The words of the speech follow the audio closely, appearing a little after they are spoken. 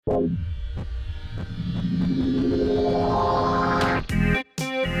World's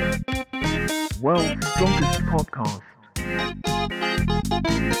strongest podcast.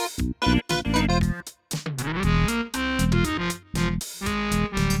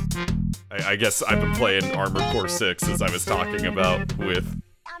 I guess I've been playing Armored Core 6 as I was talking about with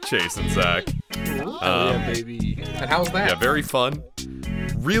Chase and Zach. Yeah, baby. And how's that? Yeah, very fun.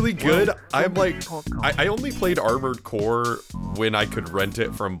 Really good. I only played Armored Core when I could rent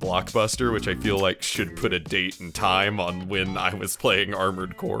it from Blockbuster, which I feel like should put a date and time on when I was playing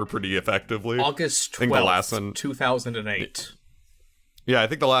Armored Core pretty effectively. August 12th, I think the last one, 2008. Yeah, I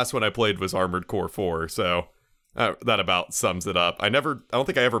think the last one I played was Armored Core 4, so that about sums it up. I don't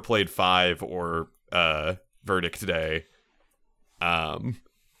think I ever played 5 or Verdict Day.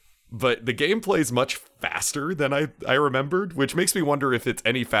 But the gameplay is much faster than I remembered, which makes me wonder if it's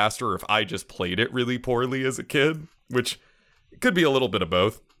any faster if I just played it really poorly as a kid, which could be a little bit of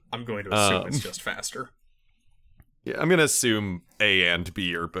both. I'm going to assume it's just faster. Yeah, I'm going to assume A and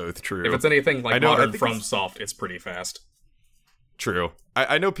B are both true. If it's anything like modern FromSoft, it's pretty fast. True.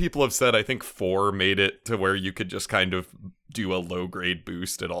 I know people have said I think 4 made it to where you could just kind of do a low-grade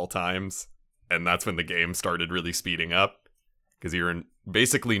boost at all times, and that's when the game started really speeding up. Because you're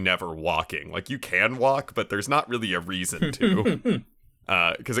basically never walking. Like, you can walk, but there's not really a reason to.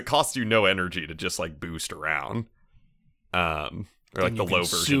 Because it costs you no energy to just, like, boost around. Or, like, the low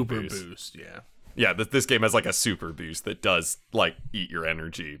version super boost, yeah. Yeah, this game has, like, a super boost that does, like, eat your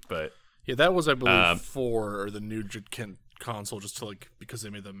energy, but... Yeah, that was, I believe, 4, or the new console, just to, like, because they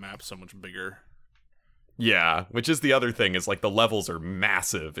made the map so much bigger. Yeah, which is the other thing, is, like, the levels are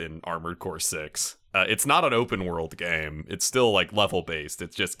massive in Armored Core 6. It's not an open world game. It's still like level based.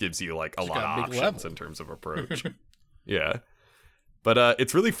 It just gives you like a lot of options in terms of approach. Yeah. But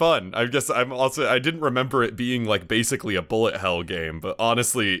it's really fun. I guess I didn't remember it being like basically a bullet hell game, but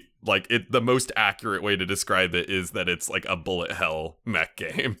honestly, like the most accurate way to describe it is that it's like a bullet hell mech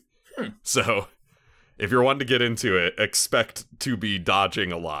game. So if you're wanting to get into it, expect to be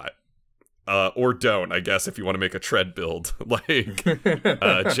dodging a lot. Or don't, I guess, if you want to make a tread build, like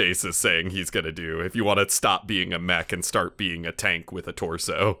Chase is saying he's going to do. If you want to stop being a mech and start being a tank with a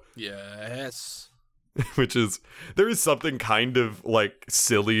torso. Yes. Which is, there is something kind of, like,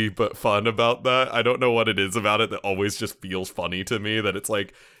 silly but fun about that. I don't know what it is about it that always just feels funny to me, that it's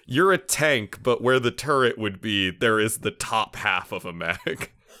like, you're a tank, but where the turret would be, there is the top half of a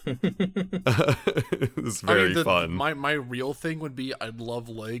mech. It's very fun. My real thing would be I'd love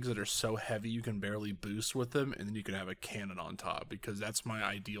legs that are so heavy you can barely boost with them, and then you can have a cannon on top, because that's my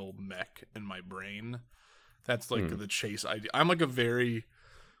ideal mech in my brain. That's like the Chase idea. I'm like a very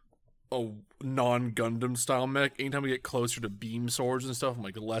non-Gundam style mech. Anytime we get closer to beam swords and stuff, I'm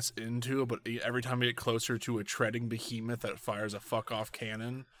like less into it, but every time we get closer to a treading behemoth that fires a fuck off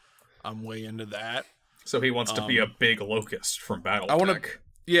cannon, I'm way into that. So he wants to be a big locust from Battletech. I want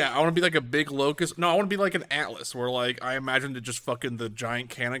to be like a big locust. No, I want to be like an Atlas, where like I imagine that just fucking the giant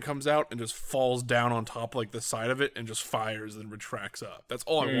cannon comes out and just falls down on top like the side of it and just fires and retracts up. That's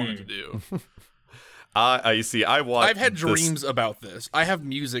all I wanted to do. I see. I've had dreams about this. I have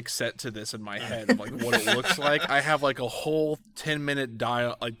music set to this in my head of like what it looks like. I have like a whole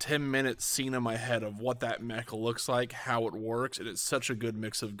 10-minute scene in my head of what that mech looks like, how it works, and it's such a good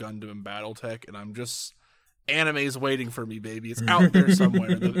mix of Gundam and Battletech, and I'm just... Anime's waiting for me, baby. It's out there somewhere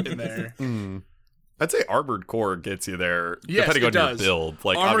in there. I'd say Armored Core gets you there, yes, depending on your build.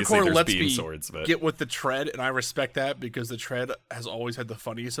 Like, Armored obviously, Core there's beam swords, but get with the tread, and I respect that because the tread has always had the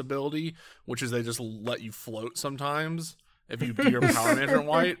funniest ability, which is they just let you float sometimes if you do your power management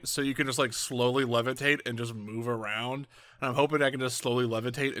right, so you can just like slowly levitate and just move around. And I'm hoping I can just slowly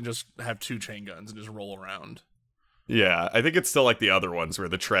levitate and just have 2 chain guns and just roll around. Yeah, I think it's still like the other ones where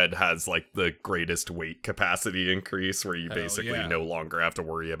the tread has like the greatest weight capacity increase, where you basically no longer have to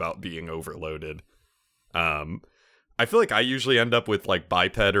worry about being overloaded. I feel like I usually end up with like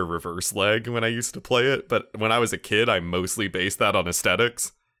biped or reverse leg when I used to play it, but when I was a kid, I mostly based that on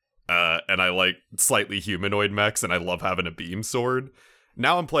aesthetics. And I like slightly humanoid mechs, and I love having a beam sword.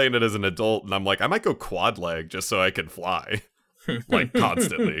 Now I'm playing it as an adult, and I'm like, I might go quad leg just so I can fly. Like,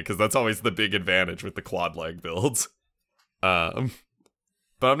 constantly, because that's always the big advantage with the quad leg builds. But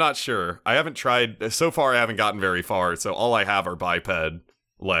I'm not sure. I haven't tried, so far I haven't gotten very far, so all I have are biped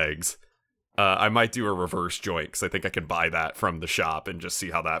legs. I might do a reverse joint, because I think I can buy that from the shop and just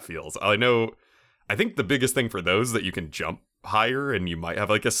see how that feels. I think the biggest thing for those is that you can jump higher, and you might have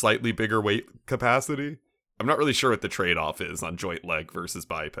like a slightly bigger weight capacity. I'm not really sure what the trade-off is on joint leg versus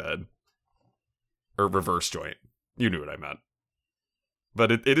biped. Or reverse joint. You knew what I meant. But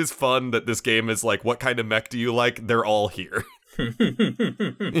it is fun that this game is like, what kind of mech do you like? They're all here.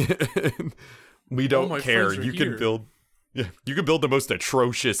 We don't care. You can build the most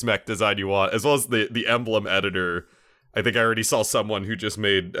atrocious mech design you want, as well as the emblem editor. I think I already saw someone who just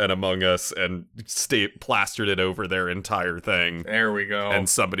made an Among Us and plastered it over their entire thing. There we go. And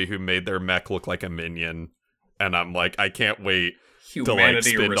somebody who made their mech look like a minion. And I'm like, I can't wait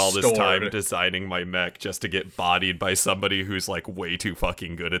Humanity to spend all this time restored. designing my mech just to get bodied by somebody who's like way too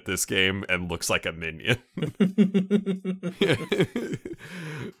fucking good at this game and looks like a minion.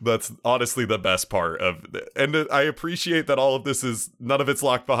 That's honestly the best part of it. And I appreciate that all of this none of it's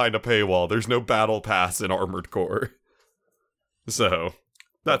locked behind a paywall. There's no battle pass in Armored Core. So,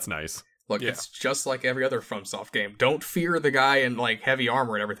 that's nice. Look, it's just like every other FromSoft game. Don't fear the guy in like heavy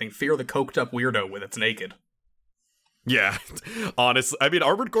armor and everything. Fear the coked up weirdo with its naked. Yeah, honestly, I mean,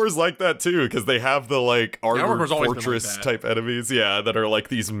 Armored Core is like that too, because they have the like armored fortress type enemies, that are like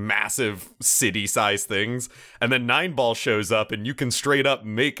these massive city-sized things, and then Nineball shows up, and you can straight up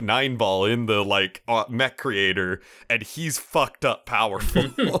make Nineball in the like mech creator, and he's fucked up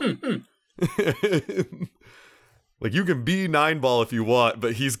powerful. Like, you can be Nineball if you want,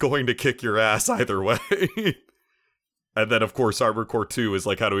 but he's going to kick your ass either way. And then, of course, Armored Core 2 is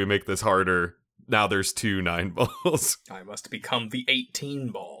like, how do we make this harder? Now there's 2 9-balls. I must become the 18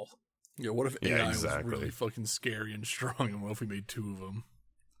 ball. Yeah, what if AI was really fucking scary and strong, and what if we made 2 of them?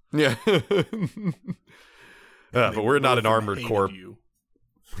 Yeah. But we're not an Armored Core.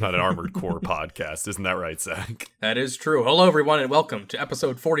 Not an Armored Core podcast, isn't that right, Zach? That is true. Hello, everyone, and welcome to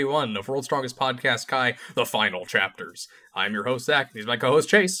episode 41 of World's Strongest Podcast, Kai, The Final Chapters. I'm your host, Zach. He's my co-host,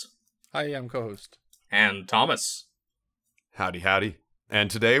 Chase. Hi, I'm co-host. And Thomas. Howdy, howdy.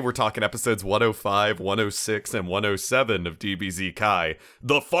 And today we're talking episodes 105, 106, and 107 of DBZ Kai,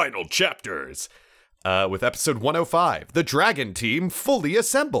 The Final Chapters. With episode 105, the Dragon Team fully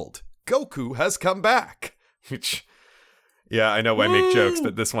assembled. Goku has come back. Which... yeah, I know I make jokes,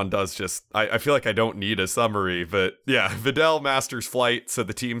 but this one does just... I feel like I don't need a summary, but yeah, Videl masters flight, so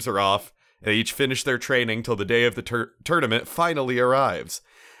the teams are off. They each finish their training till the day of the tournament finally arrives.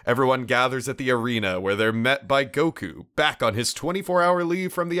 Everyone gathers at the arena, where they're met by Goku, back on his 24-hour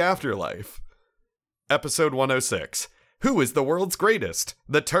leave from the afterlife. Episode 106. Who is the world's greatest?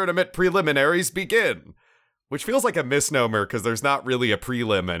 The tournament preliminaries begin! Which feels like a misnomer, because there's not really a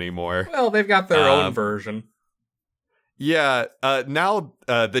prelim anymore. Well, they've got their own version. Yeah, now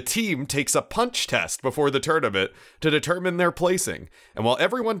the team takes a punch test before the tournament to determine their placing. And while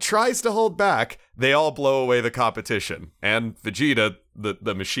everyone tries to hold back, they all blow away the competition. And Vegeta,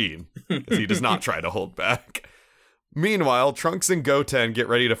 the machine, as he does not try to hold back. Meanwhile, Trunks and Goten get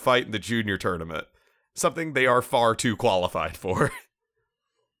ready to fight in the junior tournament. Something they are far too qualified for.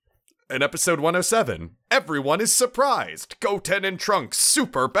 In episode 107, everyone is surprised. Goten and Trunks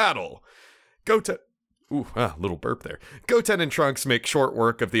super battle. Little burp there. Goten and Trunks make short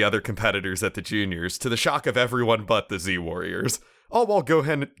work of the other competitors at the juniors, to the shock of everyone but the Z-Warriors. All while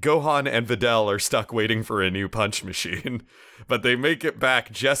Gohan and Videl are stuck waiting for a new punch machine. But they make it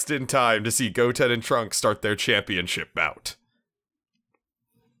back just in time to see Goten and Trunks start their championship bout.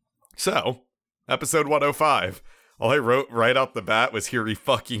 So, episode 105. All I wrote right off the bat was, here he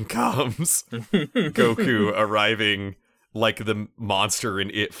fucking comes. Goku arriving... like the monster in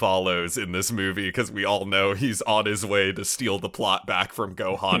It Follows in this movie, because we all know he's on his way to steal the plot back from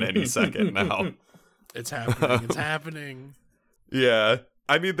Gohan any second now. It's happening. It's happening. Yeah.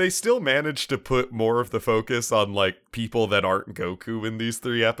 I mean, they still managed to put more of the focus on, like, people that aren't Goku in these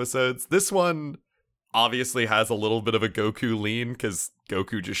 3 episodes. This one obviously has a little bit of a Goku lean, because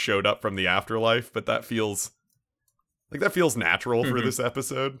Goku just showed up from the afterlife, but that feels natural for this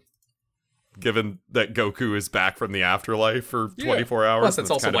episode. Given that Goku is back from the afterlife for 24 hours. Plus, it's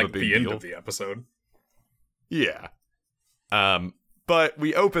also kind of like a big the end deal. of the episode. Yeah. But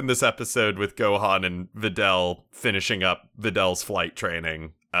we open this episode with Gohan and Videl finishing up Videl's flight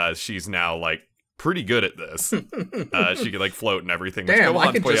training. She's now, like, pretty good at this. She can, like, float and everything. Damn,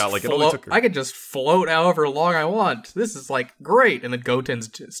 I could just float however long I want. This is, like, great. And then Goten's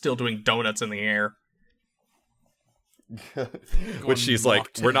still doing donuts in the air. Which she's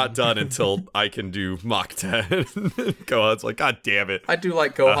like, 10. We're not done until I can do Mach 10. Gohan's like, God damn it. I do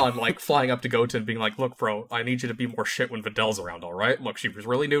like Gohan like flying up to Goten being like, look, bro, I need you to be more shit when Videl's around, alright? Look, she was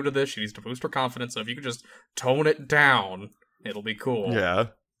really new to this. She needs to boost her confidence. So if you could just tone it down, it'll be cool. Yeah.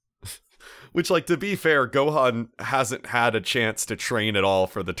 Which, like, to be fair, Gohan hasn't had a chance to train at all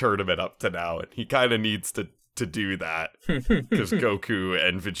for the tournament up to now. And he kind of needs to do that. Because Goku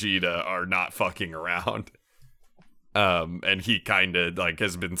and Vegeta are not fucking around. And he kind of, like,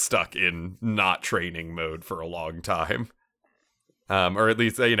 has been stuck in not training mode for a long time. Or at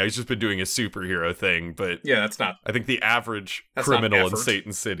least, he's just been doing his superhero thing, but Yeah, that's not. I think the average That's not criminal in effort.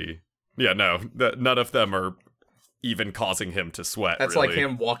 Satan City, none of them are even causing him to sweat. That's really. like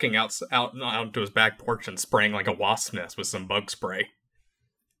him walking out onto his back porch and spraying like a wasp nest with some bug spray.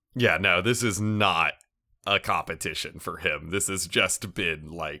 Yeah, no, this is not a competition for him. This has just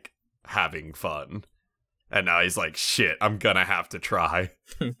been, like, having fun. And now he's like, shit, I'm gonna have to try.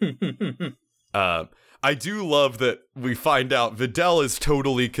 I do love that we find out Videl is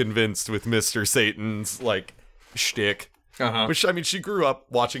totally convinced with Mr. Satan's, like, shtick. Uh-huh. Which, I mean, she grew up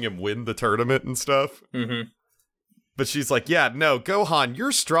watching him win the tournament and stuff. Mm-hmm. But she's like, yeah, no, Gohan,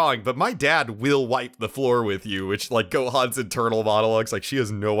 you're strong, but my dad will wipe the floor with you, which, like, Gohan's internal monologues, like, she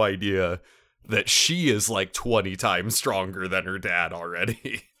has no idea that she is, like, 20 times stronger than her dad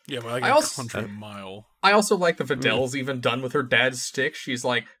already. Yeah, but like I also- 100 mile. I also like that Videl's even done with her dad's stick. She's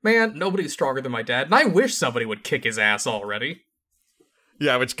like, man, nobody's stronger than my dad, and I wish somebody would kick his ass already.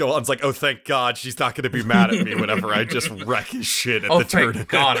 Yeah, which Gohan's like, oh, thank God, she's not going to be mad at me whenever I just wreck his shit at Oh, the thank tournament.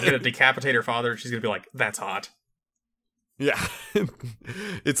 God, I'm gonna decapitate her father, and she's gonna be like, that's hot. Yeah.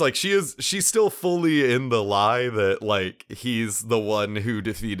 It's like she's still fully in the lie that, like, he's the one who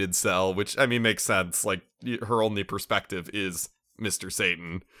defeated Cell, which, I mean, makes sense. Like, her only perspective is Mr.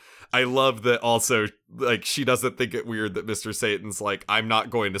 Satan. I love that also, like, she doesn't think it weird that Mr. Satan's like, I'm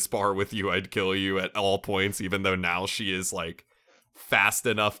not going to spar with you, I'd kill you at all points, even though now she is, like, fast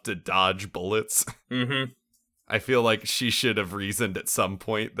enough to dodge bullets. Mm-hmm. I feel like she should have reasoned at some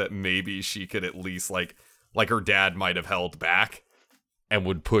point that maybe she could at least, like her dad might have held back and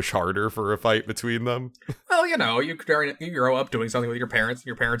would push harder for a fight between them. Well, you grow up doing something with your parents, and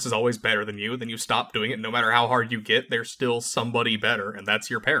your parents is always better than you, then you stop doing it, no matter how hard you get, there's still somebody better, and that's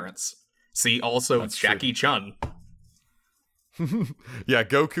your parents. See, also, That's Jackie Chun. Yeah,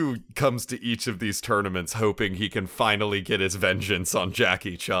 Goku comes to each of these tournaments hoping he can finally get his vengeance on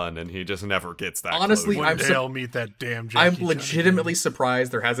Jackie Chun, and he just never gets that Honestly, closure. One day I'll meet that damn Jackie I'm Chan legitimately again.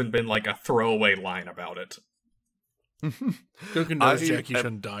 surprised there hasn't been, like, a throwaway line about it. Goku knows I- Jackie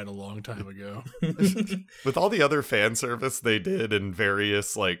Chan died a long time ago. With all the other fan service they did in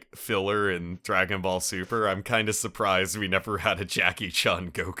various, like, filler and Dragon Ball Super, I'm kind of surprised we never had a Jackie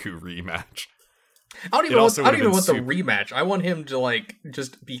Chun Goku rematch. I don't even also want would've the been rematch. I want him to, like,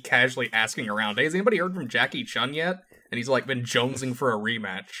 just be casually asking around, hey, has anybody heard from Jackie Chun yet? And he's, like, been jonesing for a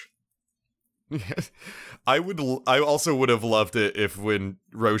rematch. I also would have loved it if when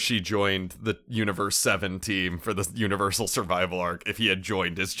Roshi joined the Universe 7 team for the Universal Survival arc, if he had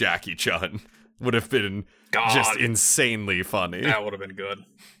joined as Jackie Chun. Would have been just insanely funny. That would have been good.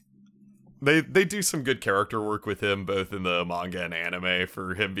 They do some good character work with him, both in the manga and anime,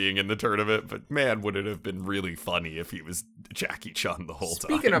 for him being in the tournament, but man, would it have been really funny if he was Jackie Chun the whole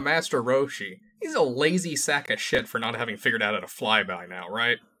time. Speaking of Master Roshi, he's a lazy sack of shit for not having figured out how to fly by now,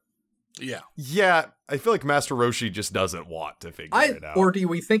 right? Yeah. Yeah, I feel like Master Roshi just doesn't want to figure it out. Or do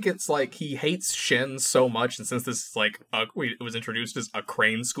we think it's like he hates Shen so much, and since this is like it was introduced as a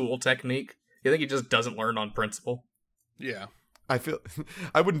crane school technique, you think he just doesn't learn on principle? Yeah.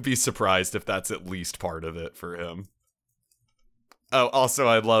 I wouldn't be surprised if that's at least part of it for him. Oh, also,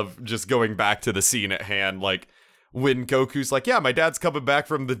 I love just going back to the scene at hand, like, when Goku's like, yeah, my dad's coming back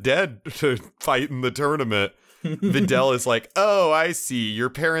from the dead to fight in the tournament. Videl is like, oh, I see. Your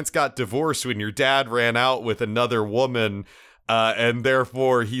parents got divorced when your dad ran out with another woman, and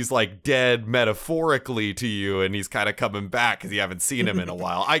therefore he's, like, dead metaphorically to you, and he's kind of coming back because you haven't seen him in a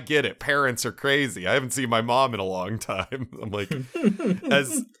while. I get it. Parents are crazy. I haven't seen my mom in a long time. I'm like,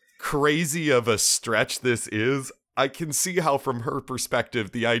 as crazy of a stretch this is, I can see how, from her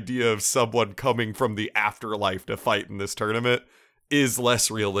perspective, the idea of someone coming from the afterlife to fight in this tournament is less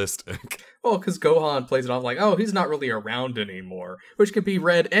realistic. Well, because Gohan plays it off like, oh, he's not really around anymore, which could be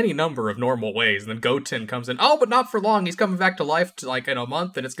read any number of normal ways. And then Goten comes in, oh, but not for long. He's coming back to life like in a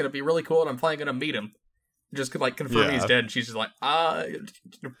month, and it's going to be really cool, and I'm finally going to meet him. Just like confirm he's dead, and she's just like,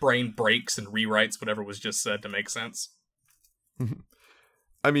 brain breaks and rewrites whatever was just said to make sense.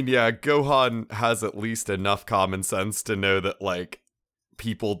 I mean, yeah, Gohan has at least enough common sense to know that, like,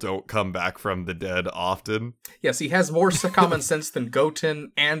 people don't come back from the dead often. Yes, he has more common sense than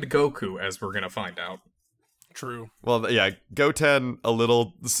Goten and Goku, as we're going to find out. True. Well, yeah, Goten, a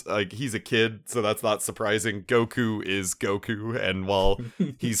little, like, he's a kid, so that's not surprising. Goku is Goku, and while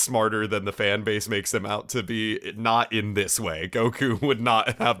he's smarter than the fan base makes him out to be, not in this way. Goku would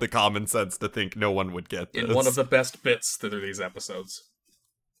not have the common sense to think no one would get this. In one of the best bits through these episodes.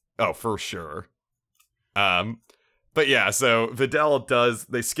 Oh, for sure. But yeah, so Videl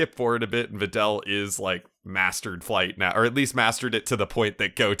they skip forward a bit, and Videl is, like, mastered flight now, or at least mastered it to the point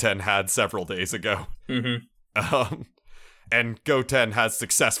that Goten had several days ago. Mm-hmm. And Goten has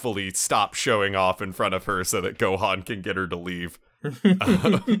successfully stopped showing off in front of her so that Gohan can get her to leave.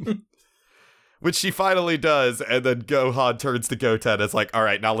 Which she finally does, and then Gohan turns to Goten and is like, all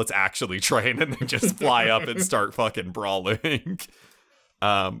right, now let's actually train, and they just fly up and start fucking brawling.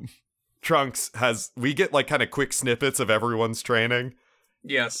 Trunks we get like kind of quick snippets of everyone's training.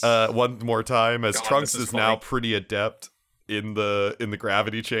 Yes. One more time, as God, Trunks this is is now funny. pretty adept in the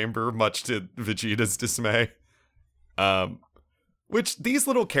gravity chamber, much to Vegeta's dismay. Which these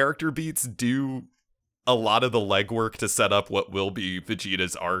little character beats do a lot of the legwork to set up what will be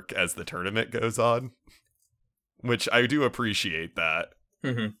Vegeta's arc as the tournament goes on. Which I do appreciate that.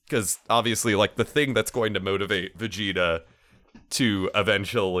 Because obviously, like, the thing that's going to motivate Vegeta to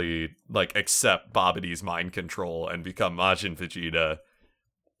eventually, like, accept Babidi's mind control and become Majin Vegeta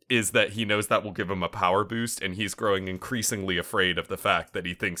is that he knows that will give him a power boost, and he's growing increasingly afraid of the fact that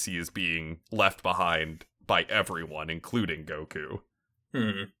he thinks he is being left behind by everyone, including Goku.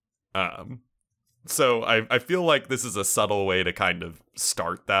 So I feel like this is a subtle way to kind of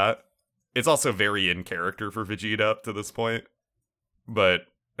start that. It's also very in character for Vegeta up to this point, but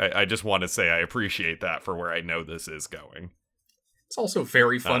I just want to say I appreciate that for where I know this is going. It's also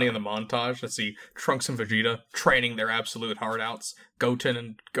very funny in the montage to see Trunks and Vegeta training their absolute heart outs, Goten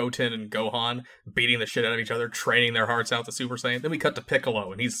and Gohan beating the shit out of each other, training their hearts out to Super Saiyan. Then we cut to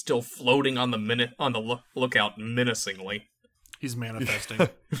Piccolo, and he's still floating on the lookout menacingly. He's manifesting.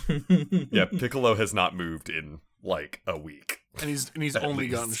 Yeah, Piccolo has not moved in like a week. And he's only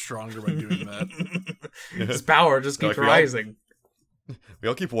gotten stronger by doing that. His power just keeps rising. We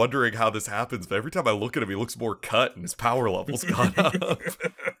all keep wondering how this happens, but every time I look at him, he looks more cut and his power level's gone up.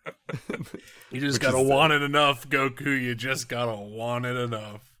 You just gotta want it enough, Goku. You just gotta want it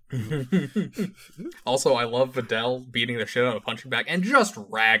enough. Also, I love Videl beating the shit out of Punching Bag and just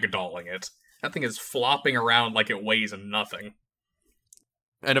ragdolling it. That thing is flopping around like it weighs nothing.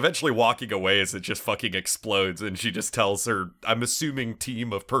 And eventually walking away as it just fucking explodes, and she just tells her, I'm assuming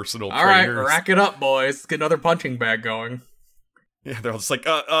team of personal trainers. Alright, rack it up, boys. Let's get another Punching Bag going. Yeah, they're all just like,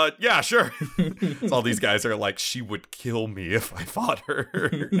 yeah, sure. So all these guys are like, she would kill me if I fought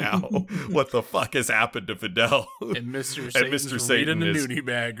her now. What the fuck has happened to Videl? And Mr. Satan's reading a nudie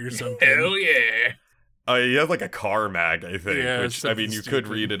bag or something. Hell yeah. He had like a car mag, I think. Yeah, which, I mean, you could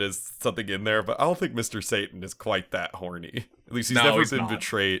read it as something in there, but I don't think Mr. Satan is quite that horny. At least he's never been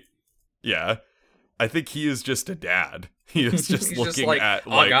betrayed. Yeah. I think he is just a dad. He is just he's looking just at a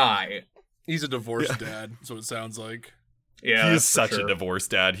like guy. He's a divorced dad, so it sounds like. Yeah, he is such a divorced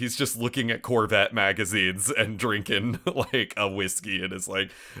dad. He's just looking at Corvette magazines and drinking like a whiskey and is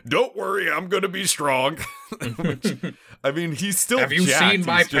like, don't worry, I'm gonna be strong. Which, I mean, he's still Have you jacked. seen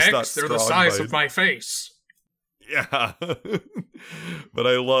my He's just not pecs? They're the strong size by- of my face. Yeah. But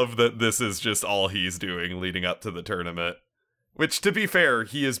I love that this is just all he's doing leading up to the tournament. Which, to be fair,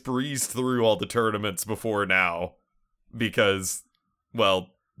 he has breezed through all the tournaments before now. Because, well,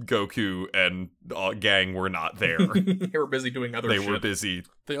 Goku and gang were not there. They were busy doing other shit. They were busy.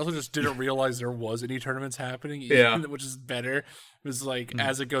 They also just didn't realize there was any tournaments happening, Yeah. which is better. It was like,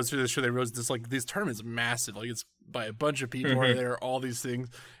 as it goes through the show, they realize this, like, these tournaments are massive. Like, it's by a bunch of people are there, all these things.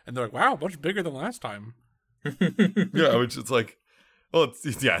 And they're like, wow, much bigger than last time. Yeah, which is like, well,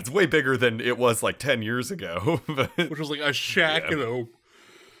 it's way bigger than it was like 10 years ago. But, Which was like a shack in a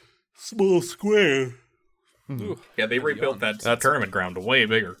small square. Yeah, they rebuilt that That's- tournament ground way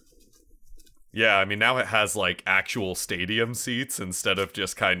bigger. yeah, I mean, now it has like actual stadium seats instead of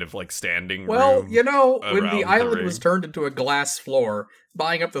just kind of like standing Well, room you know, when around the island ring. was turned into a glass floor,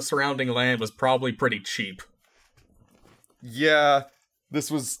 buying up the surrounding land was probably pretty cheap. Yeah, this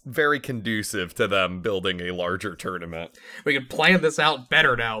was very conducive to them building a larger tournament. We could plan this out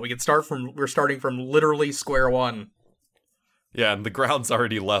better now. We're starting from literally square one. Yeah, and the ground's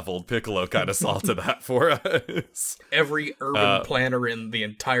already leveled. Piccolo kind of saw to that for us. Every urban planner in the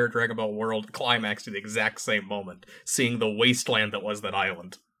entire Dragon Ball world climaxed at the exact same moment, seeing the wasteland that was that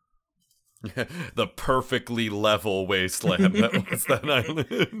island. The perfectly level wasteland that was that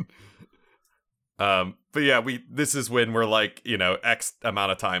island. But yeah, this is when we're like, you know, X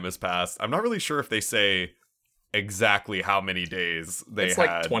amount of time has passed. I'm not really sure if they say exactly how many days they It's had.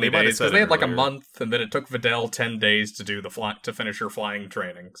 like 20 They might have days, said because they it had like a earlier. month, and then it took Videl 10 days to do to finish her flying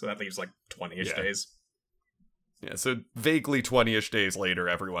training, so that leaves like 20-ish Yeah. days. Yeah, so vaguely 20-ish days later,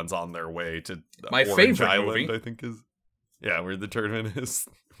 everyone's on their way to My Orange favorite Island, movie. I think is. Yeah, where the tournament is.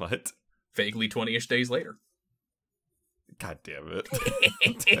 What? Vaguely 20-ish days later. God damn it.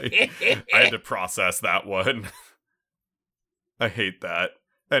 I had to process that one. I hate that.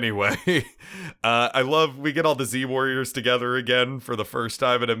 Anyway, we get all the Z Warriors together again for the first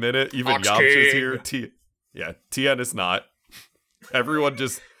time in a minute. Even Ox Yamcha's King. here. Tien is not. Everyone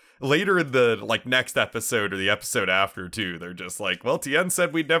just later in the like next episode or the episode after too, they're just like, well, Tien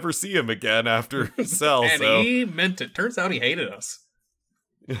said we'd never see him again after Cell, And so he meant it. Turns out he hated us.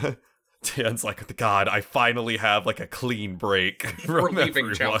 Tien's like, God, I finally have like a clean break We're from leaving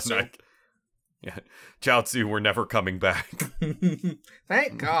everyone. Chaozu. Yeah, Chaozu, we're never coming back.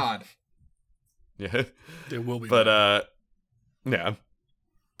 Thank God. Yeah, It will be. but yeah,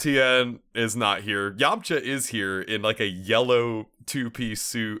 Tien is not here. Yamcha is here in like a yellow two-piece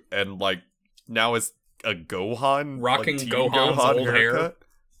suit and like now is a Gohan Rocking like, Team Gohan's Gohan old hair. haircut.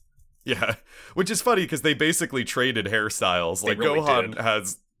 Yeah, which is funny because they basically traded hairstyles. Like really Gohan did.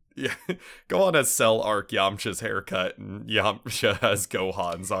 has, yeah, Gohan has Cell arc Yamcha's haircut, and Yamcha has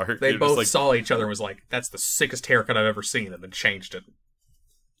Gohan's arc. They You're both just like, saw each other and was like, that's the sickest haircut I've ever seen, and then changed it.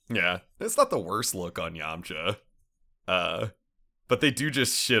 yeah, it's not the worst look on Yamcha. But they do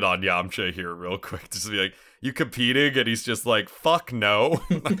just shit on Yamcha here real quick. Just be like, you competing? And he's just like, fuck no,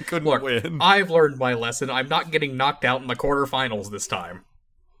 I couldn't Look, win. I've learned my lesson. I'm not getting knocked out in the quarterfinals this time.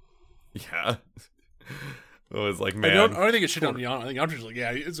 Yeah. It was like, I man. don't think it's shit on Yamcha. I think Yamcha's like,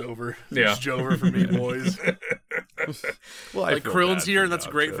 yeah, it's over. Yeah. It's over for me, boys. Well, I Like feel Krillin's bad here, for and that's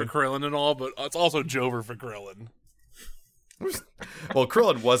great Yamcha. for Krillin and all, but it's also Jover for Krillin. Well,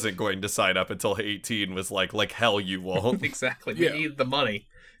 Krillin wasn't going to sign up until 18 was like hell you won't. Exactly. Yeah. We need the money.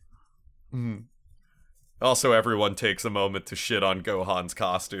 Also, everyone takes a moment to shit on Gohan's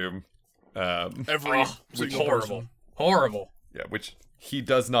costume. Every single horrible. person. Horrible. Yeah, which he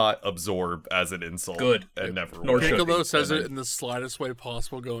does not absorb as an insult. Good. And never Nor will. should Piccolo be. says And it in the slightest way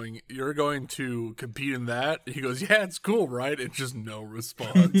possible, going, "You're going to compete in that?" He goes, "Yeah, it's cool, right?" It's just no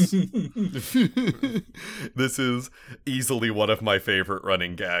response. This is easily one of my favorite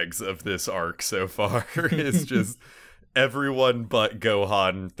running gags of this arc so far. It's just everyone but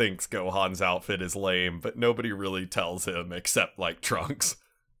Gohan thinks Gohan's outfit is lame, but nobody really tells him except like Trunks.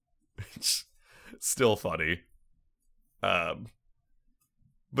 Which still funny.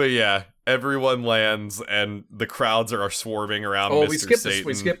 But yeah, everyone lands and the crowds are swarming around Oh, Mr. we skipped Satan.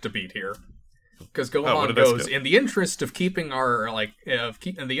 we skipped a beat here. Because what Gohan did I goes, skip? in the interest of keeping our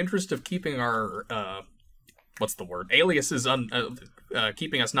what's the word? Aliases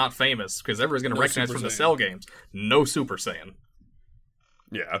keeping us not famous, because everyone's gonna No recognize Super from the Saiyan. Cell games. No Super Saiyan.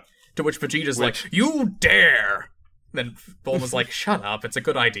 Yeah. To which Vegeta's like, "You dare!" Then Bulma's like, "Shut up, it's a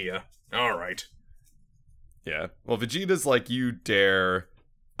good idea." Alright. Yeah. Well, Vegeta's like, you dare.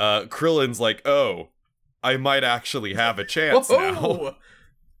 Krillin's like, oh, I might actually have a chance now. Whoa!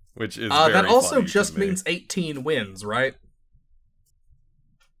 Which is very That also funny to just me. means 18 wins, right?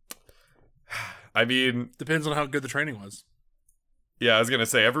 I mean, Depends on how good the training was. yeah, I was gonna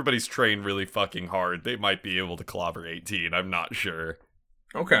say, everybody's trained really fucking hard. They might be able to clobber 18. I'm not sure.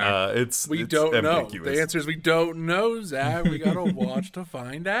 Okay. It's We it's don't know. ambiguous. The answer is we don't know, Zach. We gotta watch to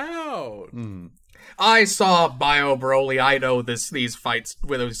find out. I saw Bio Broly. I know these fights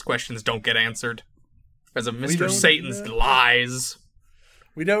where those questions don't get answered. Because of Mr. don't Satan's know. lies.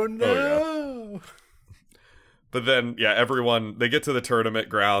 We don't know. Oh, But then, yeah, everyone, they get to the tournament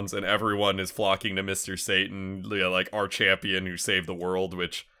grounds and everyone is flocking to Mr. Satan, you know, like our champion who saved the world,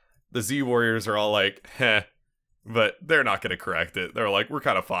 which the Z Warriors are all like, heh, but they're not going to correct it. They're like, we're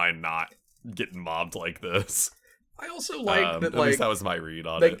kind of fine not getting mobbed like this. I also like that, At like, least that was my read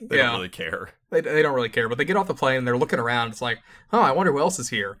on they- it. They yeah. don't really care. they don't really care, but they get off the plane and they're looking around. It's like, oh, I wonder who else is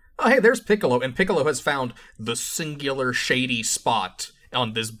here. Oh, hey, there's Piccolo. And Piccolo has found the singular shady spot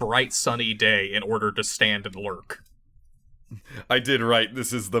on this bright sunny day in order to stand and lurk. I did write,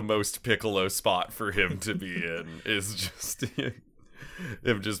 this is the most Piccolo spot for him to be in, is just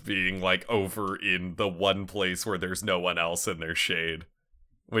him just being, like, over in the one place where there's no one else in their shade.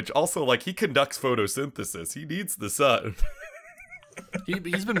 Which also, like, he conducts photosynthesis. He needs the sun.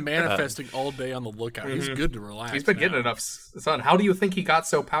 He's been manifesting all day on the lookout. He's good to relax. He's been now. getting enough sun. How do you think he got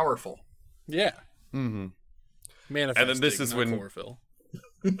so powerful? Yeah. Mm-hmm. Manifesting. And then this is not when- chlorophyll.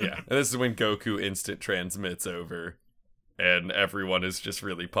 Yeah. And this is when Goku instant transmits over. And everyone is just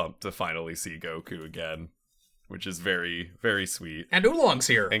really pumped to finally see Goku again. Which is very, very sweet. And Oolong's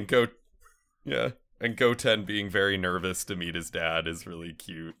here. And And Goten being very nervous to meet his dad is really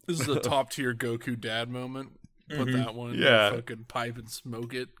cute. This is a top tier Goku dad moment. Put that one in Yeah. the fucking pipe and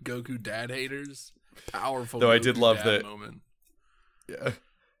smoke it. Goku dad haters. Powerful. Though I Goku did love dad that- moment. Yeah.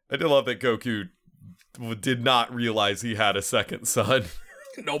 I did love that Goku did not realize he had a second son.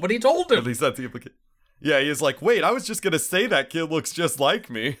 Nobody told At him. least that's the implication. Yeah, he's like, wait, I was just gonna say that kid looks just like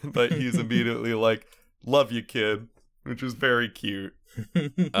me. But he's immediately like, love you, kid. Which is very cute.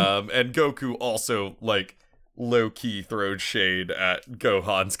 And Goku also, like, low-key throws shade at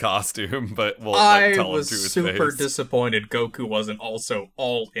Gohan's costume, but we'll I tell him was to his super face. disappointed Goku wasn't also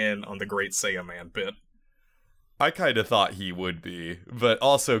all in on the Great Saiyaman bit. I kind of thought he would be, but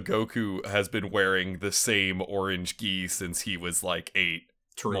also Goku has been wearing the same orange gi since he was like 8,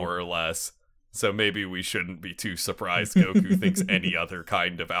 True. more or less. So maybe we shouldn't be too surprised Goku thinks any other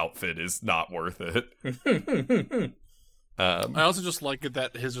kind of outfit is not worth it. I also just like it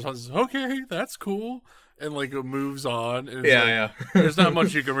that his response is, okay, that's cool, and like it moves on. And it's Yeah, like, there's not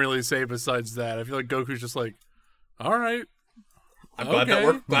much you can really say besides that. I feel like Goku's just like, all right. I'm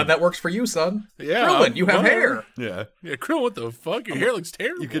glad that works for you, son. Yeah, Krillin, you have whatever. hair. Yeah. Krillin, what the fuck? Your hair looks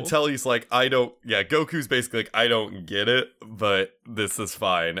terrible. You can tell he's like, Goku's basically like, I don't get it, but this is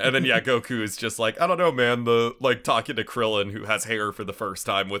fine. And then, Goku is just like, I don't know, man, talking to Krillin, who has hair for the first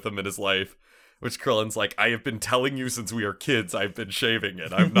time with him in his life, which Krillin's like, I have been telling you since we were kids, I've been shaving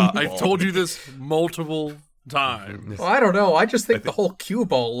it. I'm not I've bald." told you this multiple times. Well, I don't know. I just think the whole cue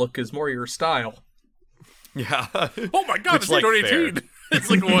ball look is more your style. Yeah. Oh my god, Which, it's like, Android fair. 18. It's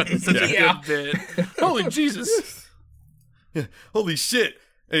like, what? It's such Yeah. a good bit. Holy Jesus. Holy shit.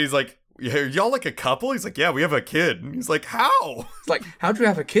 And he's like, yeah, are y'all like a couple? He's like, yeah, we have a kid. And he's like, how? It's like, how'd you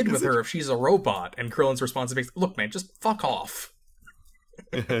have a kid with her if she's a robot? And Krillin's response is, look, man, just fuck off.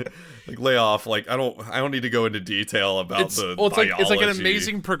 Like, lay off. Like, I don't need to go into detail about the biology. It's like an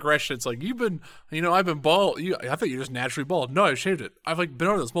amazing progression. It's like, I've been bald. I thought you're just naturally bald. No, I shaved it. I've like been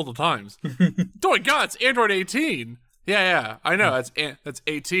over this multiple times. Oh my god, it's Android 18. Yeah, I know. That's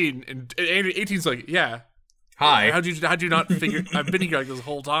 18. And Android 18's like, yeah. Hi. How'd you not figure? I've been here like this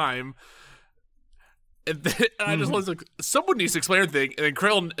whole time. And I just was like, someone needs to explain everything. And then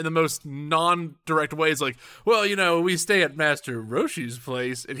Krillin, in the most non-direct way, is like, well, we stay at Master Roshi's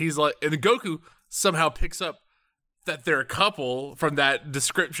place. And he's like, and then Goku somehow picks up that they're a couple from that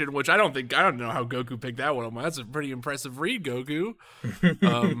description, which I don't know how Goku picked that one up. That's a pretty impressive read, Goku.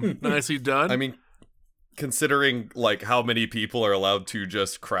 Nicely done. I mean, considering like how many people are allowed to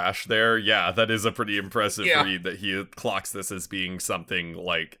just crash there, yeah, that is a pretty impressive read that he clocks this as being something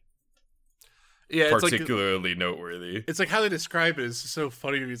like particularly noteworthy. It's like how they describe it is so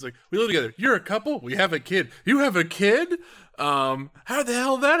funny to me. It's like, we live together. You're a couple. We have a kid. You have a kid? How the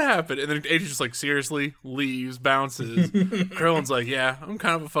hell did that happen? And then Adrian's just like, seriously, leaves, bounces. Krillin's like, yeah, I'm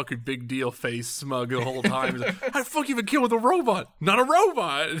kind of a fucking big deal face smug the whole time. He's like, how the fuck you have a kid with a robot? Not a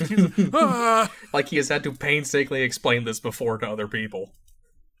robot. And he's like, ah. Like he has had to painstakingly explain this before to other people.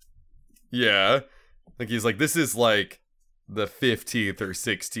 Yeah. Like he's like, this is like the 15th or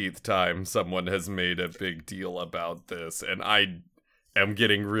 16th time someone has made a big deal about this, and I am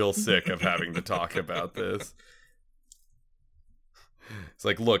getting real sick of having to talk about this. It's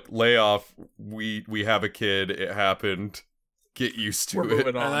like, look, lay off. We have a kid. It happened. Get used to it.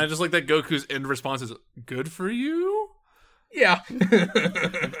 Moving on. And I just like that Goku's end response is, good for you? Yeah.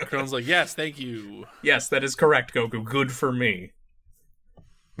 Krillin's like, yes, thank you. Yes, that is correct, Goku. Good for me.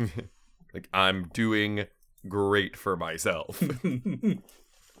 Like, I'm doing great for myself.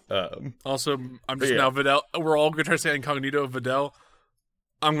 Also, I'm just now Videl. We're all gonna try to say incognito Videl.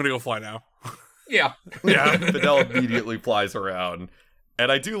 I'm gonna go fly now. Yeah. Yeah, Fidel immediately flies around.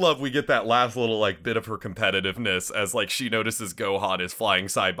 And I do love we get that last little like bit of her competitiveness as like she notices Gohan is flying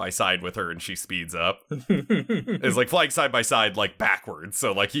side by side with her and she speeds up. It's like flying side by side like backwards.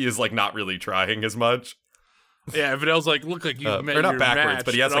 So like he is like not really trying as much. Yeah, Videl's like, look like you've met or not your backwards, match,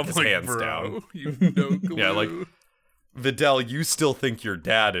 but he has like I'm his hands bro, down. You no clue. Yeah, like Videl, you still think your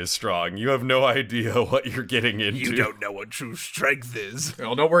dad is strong. You have no idea what you're getting into. You don't know what true strength is.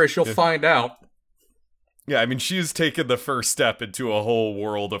 Well, don't worry, she'll find out. Yeah, I mean, she's taken the first step into a whole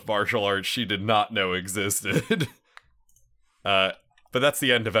world of martial arts she did not know existed. But that's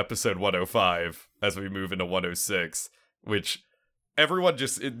the end of episode 105 as we move into 106, which everyone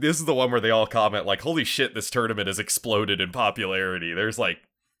this is the one where they all comment like, holy shit, this tournament has exploded in popularity. There's like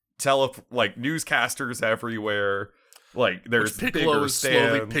newscasters everywhere. Like there's Piccolo bigger is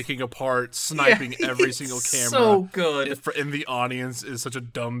slowly stands. picking apart, sniping every single camera. So good. In the audience is such a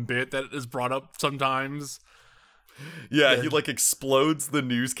dumb bit that is brought up sometimes. Yeah, he like explodes the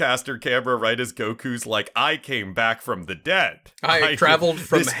newscaster camera right as Goku's like, I came back from the dead. I traveled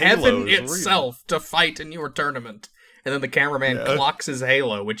from this Halo heaven is itself to fight in your tournament. And then the cameraman clocks his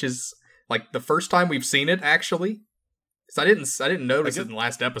halo, which is like the first time we've seen it actually. Because I didn't notice it in the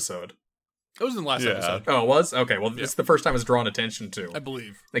last episode. It was in the last episode, Oh, it was? Okay, well, it's the first time it's drawn attention to. I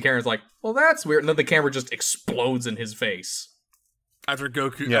believe. The camera's like, well, that's weird. And then the camera just explodes in his face. After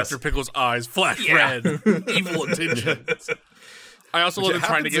Yes. after Piccolo's eyes flash Yeah. red, evil intentions. I also love them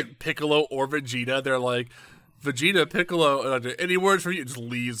trying to get Piccolo or Vegeta. They're like, Vegeta, Piccolo, any words from you? Just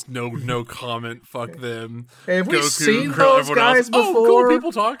leaves no comment. Fuck them. Hey, have we Goku, seen Krill, those everyone guys else. before? Oh, cool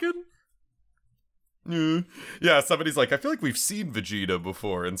people talking. Yeah, somebody's like, I feel like we've seen Vegeta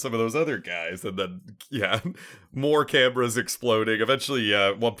before and some of those other guys. And then, yeah, more cameras exploding. Eventually,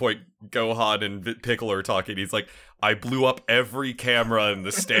 at one point, Gohan and Piccolo are talking. He's like, I blew up every camera in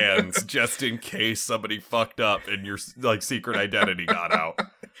the stands just in case somebody fucked up and your like secret identity got out.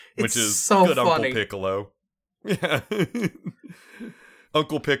 Which is so good funny. Uncle Piccolo. Yeah.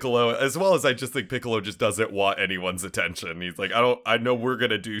 Uncle Piccolo, as well as I just think Piccolo just doesn't want anyone's attention. He's like, I know we're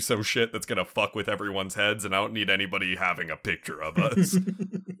gonna do some shit that's gonna fuck with everyone's heads, and I don't need anybody having a picture of us.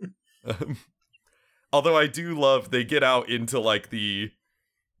 Although I do love, they get out into like the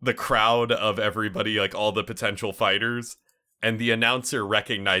crowd of everybody, like all the potential fighters, and the announcer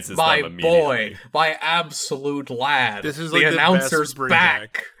recognizes them immediately. My boy, my absolute lad. This is the like announcer's the best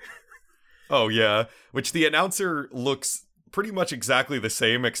back. Oh yeah, which the announcer looks pretty much exactly the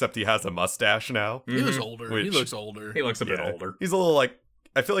same, except he has a mustache now. He looks older. He Which- looks older. He looks a bit older. He's a little like,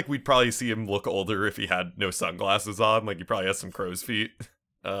 I feel like we'd probably see him look older if he had no sunglasses on. Like he probably has some crow's feet.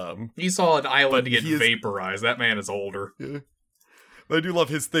 He saw an island But get he is- vaporized. That man is older. Yeah. But I do love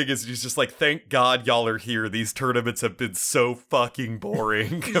his thing is he's just like, thank God y'all are here. These tournaments have been so fucking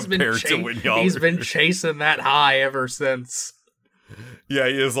boring compared to when y'all He's were been here." chasing that high ever since. Yeah,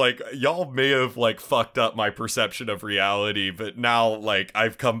 he is like, y'all may have like fucked up my perception of reality, but now like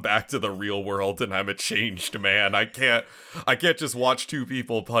I've come back to the real world and I'm a changed man. I can't just watch two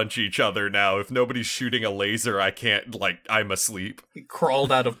people punch each other now. If nobody's shooting a laser, I can't, like, I'm asleep. He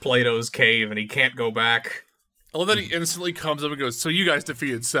crawled out of Plato's cave and he can't go back. I love that he instantly comes up and goes, so you guys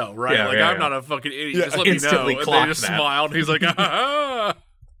defeated Cell, right? Yeah, like, yeah, I'm yeah. not a fucking idiot. Yeah, Just let me know. instantly And they clocked just that. smiled. He's like, ah.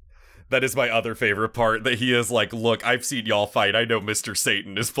 That is my other favorite part, that he is like, look, I've seen y'all fight. I know Mr.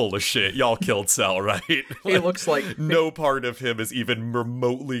 Satan is full of shit. Y'all killed Cell, right? He looks like no part of him is even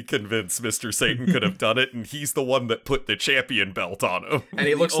remotely convinced Mr. Satan could have done it, and he's the one that put the champion belt on him. and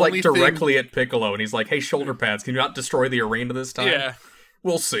he looks only like directly at Piccolo and he's like, hey, shoulder pads, can you not destroy the arena this time? Yeah.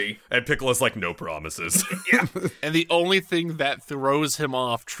 We'll see. And Piccolo's like, no promises. And the only thing that throws him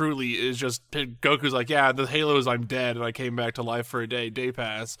off truly is just Goku's like, yeah, the Halos, I'm dead, and I came back to life for a day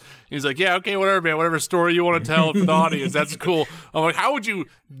pass. He's like, yeah, okay, whatever, man, whatever story you want to tell for the audience, that's cool. I'm like, how would you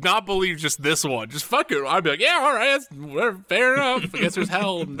not believe just this one? Just fuck it. I'd be like, yeah, all right, that's whatever, fair enough. I guess there's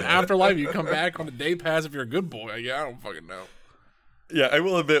hell and afterlife. You come back on a day pass if you're a good boy. Yeah, I don't fucking know. Yeah, I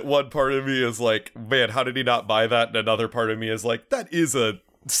will admit one part of me is like, man, how did he not buy that? And another part of me is like, that is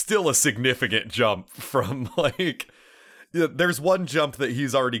still a significant jump from like, yeah, there's one jump that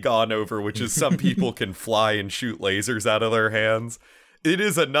he's already gone over, which is some people can fly and shoot lasers out of their hands. It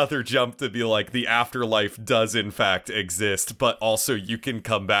is another jump to be like, the afterlife does in fact exist, but also you can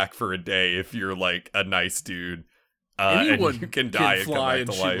come back for a day if you're like a nice dude. Anyone and you can die and come fly back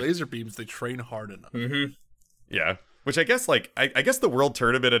and to shoot life. laser beams. They train hard enough. Mm-hmm. Yeah. Which I guess, like, I guess the World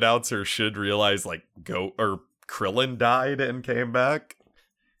Tournament announcer should realize, like, Krillin died and came back.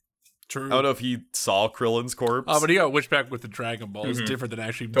 True. I don't know if he saw Krillin's corpse. But he got Witchback with the Dragon Ball. It's different than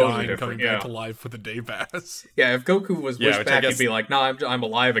actually Totally dying and coming different, back yeah. to life with a day pass. Yeah, if Goku was Yeah, wished which I back, guess- he'd be like, nah, I'm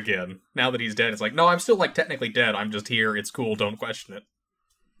alive again. Now that he's dead, it's like, no, I'm still, like, technically dead. I'm just here. It's cool. Don't question it.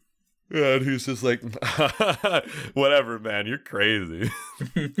 Yeah, and he's just like, whatever, man, you're crazy.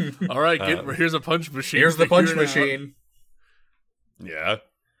 All right, here's a punch machine. Here's the punch Figure it out. machine. Yeah.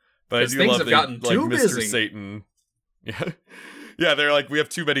 But I 'Cause do things love have that, gotten like, too Mr. busy. Satan. Yeah. Yeah, they're like, we have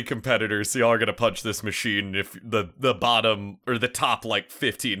too many competitors, so y'all are gonna punch this machine. If the bottom, or the top, like,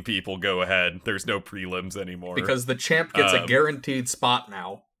 15 people go ahead, there's no prelims anymore. Because the champ gets a guaranteed spot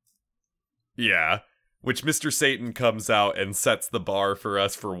now. Yeah. Which Mr. Satan comes out and sets the bar for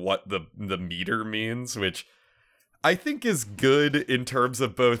us for what the meter means, which I think is good in terms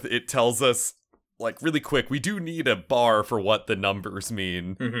of both, it tells us, like, really quick, we do need a bar for what the numbers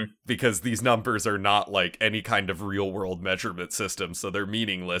mean, because these numbers are not, like, any kind of real-world measurement system, so they're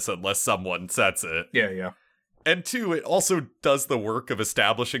meaningless unless someone sets it. Yeah. And two, it also does the work of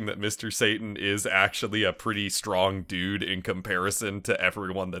establishing that Mr. Satan is actually a pretty strong dude in comparison to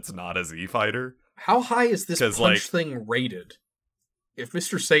everyone that's not a Z-fighter. How high is this 'Cause, punch like- thing rated? If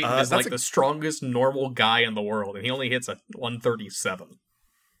Mr. Satan is, that's like, a- the strongest normal guy in the world, and he only hits a 137.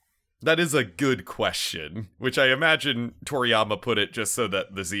 That is a good question, which I imagine Toriyama put it just so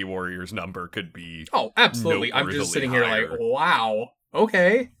that the Z Warriors number could be. Oh, absolutely. I'm just Noteworthily sitting here higher. like, wow.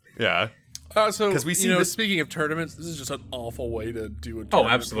 Okay. Yeah. So, 'Cause we see you know, this- speaking of tournaments, this is just an awful way to do a tournament. Oh,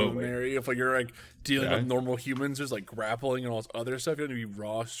 absolutely. preliminary. If like you're like dealing Yeah. with normal humans, there's like grappling and all this other stuff. You don't need to be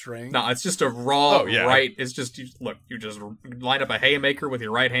raw strength. No, it's just a raw Oh, yeah. right. It's just, you just line up a haymaker with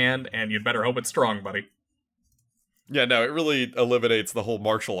your right hand, and you'd better hope it's strong, buddy. Yeah, no, it really eliminates the whole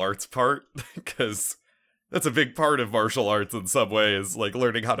martial arts part, because that's a big part of martial arts in some ways, like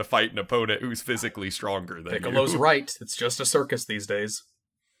learning how to fight an opponent who's physically stronger than Piccolo's you. right. It's just a circus these days.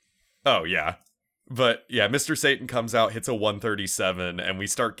 Oh, yeah. But yeah, Mr. Satan comes out, hits a 137, and we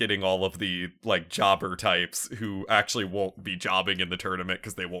start getting all of the like jobber types who actually won't be jobbing in the tournament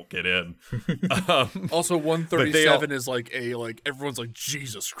because they won't get in. Also, 137 is like everyone's like,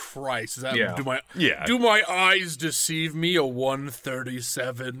 Jesus Christ, is that do my eyes deceive me? A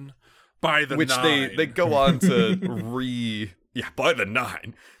 137 by the which 9. they go on to by the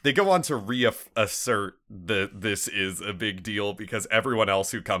 9. They go on to reassert that this is a big deal because everyone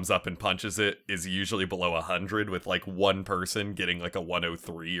else who comes up and punches it is usually below 100, with like one person getting like a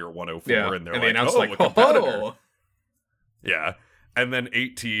 103 or 104, and they're like, oh, a competitor. Yeah. And then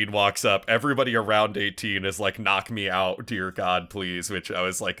 18 walks up. Everybody around 18 is like, knock me out, dear God, please. Which I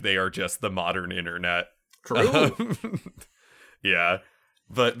was like, they are just the modern internet. True. Yeah.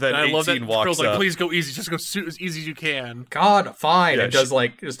 But then and 18 I love that walks Krill's up. like, please go easy. Just go as easy as you can. God, fine. Yeah, it does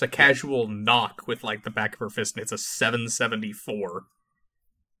like just a casual knock with like the back of her fist, and it's a 774.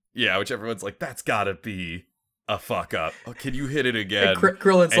 Yeah, which everyone's like, that's gotta be a fuck up. Oh, can you hit it again? And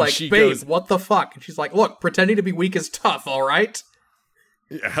Krillin's and like, she babe, goes, what the fuck? And she's like, look, pretending to be weak is tough, all right?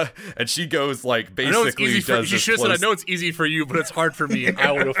 yeah, and she goes like, basically, I know it's easy for does you. Should have said, I know it's easy for you, but it's hard for me. I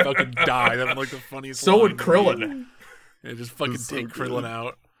would have fucking died. That's like the funniest. So line would to me. Krillin. Yeah, just fucking It's so take Krillin good.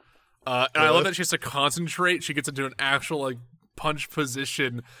 out. And I love that she has to concentrate. She gets into an actual like punch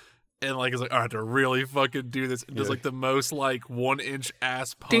position, and like is like, I have to really fucking do this. And does like the most like 1-inch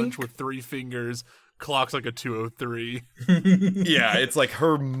ass punch Dink. with 3 fingers. Clocks like a 203. Yeah, it's like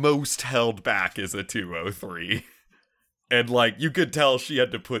her most held back is a 203. And like you could tell she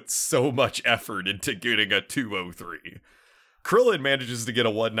had to put so much effort into getting a 203. Krillin manages to get a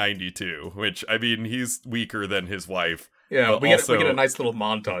 192, which I mean he's weaker than his wife. Yeah, but we also, get a nice little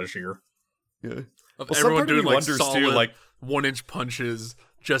montage here. Yeah. Of Well, some everyone part of doing me like wonders, solid too, like 1-inch punches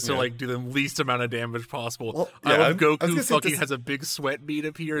just to Yeah. like do the least amount of damage possible. Well, I yeah, love I was Goku gonna say, fucking does- has a big sweat bead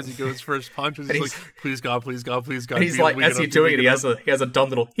up here as he goes for his punches. And He's like, please God, please God, please God. And he's beat like, him, as beat he's him, doing it, beat him. he has a dumb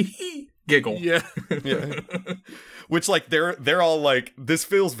little hee giggle. Yeah. Yeah. Which like they're all like, this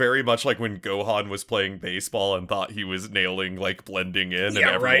feels very much like when Gohan was playing baseball and thought he was nailing like blending in, and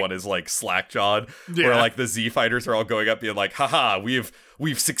Yeah, everyone is like slack-jawed. Yeah. Where like the Z fighters are all going up being like, haha, we've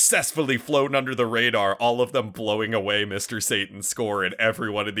successfully flown under the radar, all of them blowing away Mr. Satan's score, and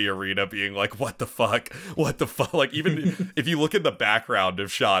everyone in the arena being like, what the fuck? Like even if you look at the background of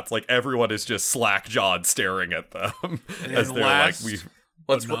shots, like everyone is just slack-jawed staring at them as they're last- like,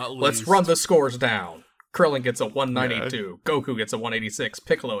 Let's not let's least. run the scores down. Krillin gets a 192, Goku gets a 186,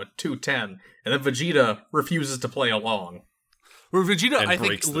 Piccolo at 210, and then Vegeta refuses to play along. Where Vegeta, And I think,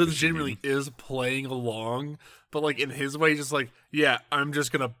 breaks the legitimately is playing along, but like in his way, just like, yeah, I'm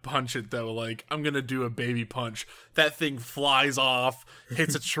just gonna punch it though. Like, I'm gonna do a baby punch. That thing flies off,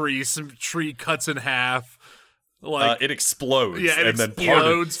 hits a tree, some tree cuts in half. Like, it explodes, yeah, it and then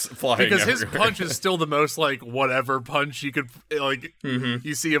explodes parts flying because his everywhere. punch is still the most like whatever punch you could like.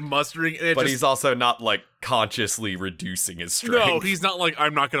 You see him mustering, and it But just, he's also not like consciously reducing his strength. no, he's not like,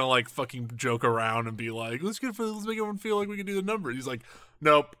 I'm not gonna like fucking joke around and be like, let's make everyone feel like we can do the number. He's like,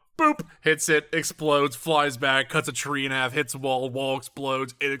 nope. Boop, hits it, explodes, flies back, cuts a tree in half, hits a wall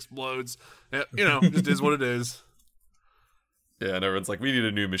explodes, it explodes. Yeah, you know, just is what it is. Yeah, and everyone's like, we need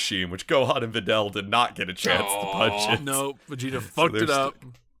a new machine, which Gohan and Videl did not get a chance to punch it. No, Vegeta fucked they're it up.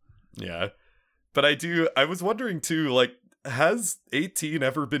 Yeah. But I was wondering too, like, has 18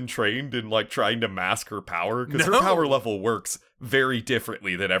 ever been trained in like trying to mask her power? Because No. her power level works very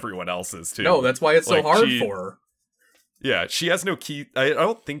differently than everyone else's too. No, that's why it's so Like, hard she- for her. Yeah, she has no key. I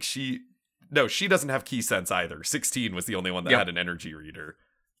don't think No, she doesn't have key sense either. 16 was the only one that Yep. had an energy reader.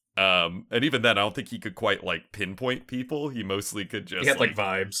 And even then, I don't think he could quite like pinpoint people. He mostly could just He had like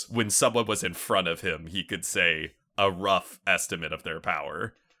vibes. when someone was in front of him, he could say a rough estimate of their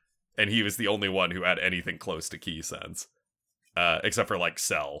power. And he was the only one who had anything close to key sense. Except for like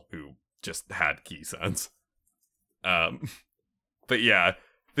Cell, who just had key sense. But yeah,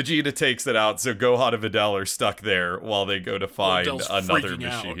 Vegeta takes it out, so Gohan and Videl are stuck there while they go to find Vidal's another freaking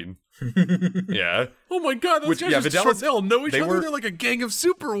out. machine. Yeah. Oh my god, those Which- guys yeah, just Videl is- they all know each they other. were- They're like a gang of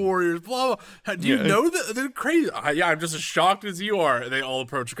super warriors. Blah blah. Do you Yeah. know that they're crazy? Yeah, I'm just as shocked as you are. They all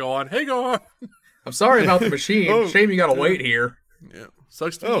approach Gohan. Hey, Gohan. I'm sorry about the machine. Oh, Shame you gotta wait here. Yeah,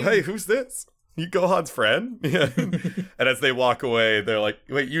 sucks to Oh, you. hey, who's this? You Gohan's friend? Yeah. And as they walk away, they're like,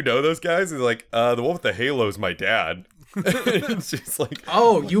 wait, you know those guys? He's like, the one with the halo's my dad. She's like,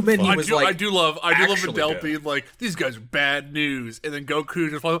 Oh, you meant he I was do, like... I do love actually Adele good. being like, these guys are bad news, and then Goku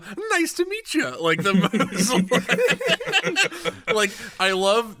just follow, nice to meet you. Like the most, like I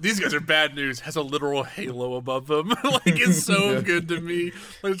love these guys are bad news has a literal halo above them. Like it's so good to me.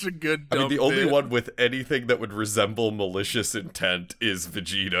 Like it's a good. I mean, the dumb only bit. one with anything that would resemble malicious intent is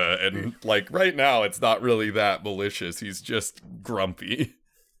Vegeta, and like right now, it's not really that malicious. He's just grumpy.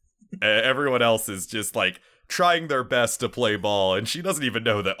 Everyone else is just like trying their best to play ball, and she doesn't even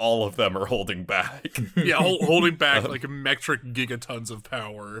know that all of them are holding back. Yeah, holding back like metric gigatons of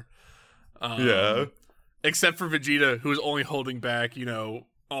power. Yeah. Except for Vegeta, who is only holding back,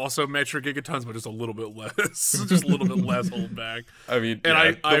 also metric gigatons, but just a little bit less. Just a little bit less hold back. I mean,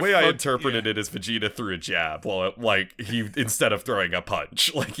 And the way I interpreted it is Vegeta threw a jab, well, like he instead of throwing a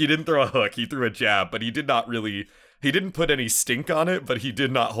punch, like he didn't throw a hook, he threw a jab, but he didn't put any stink on it, but he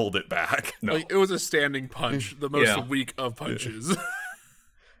did not hold it back. No. Like, it was a standing punch, the most weak of punches.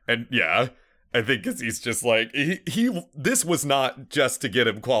 And yeah, I think because he's just like this was not just to get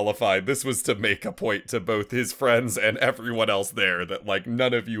him qualified. This was to make a point to both his friends and everyone else there that like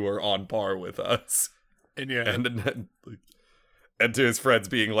none of you are on par with us. And yeah, and to his friends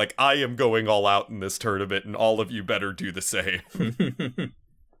being like, I am going all out in this tournament, and all of you better do the same.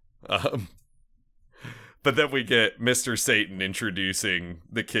 But then we get Mr. Satan introducing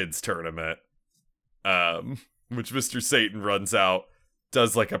the kids tournament, which Mr. Satan runs out,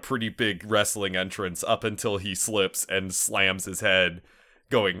 does like a pretty big wrestling entrance up until he slips and slams his head,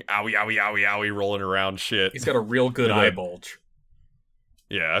 going owie, owie, owie, owie, rolling around shit. He's got a real good eye bulge.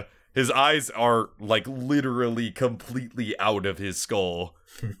 Yeah. His eyes are like literally completely out of his skull,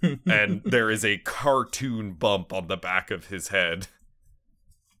 and there is a cartoon bump on the back of his head.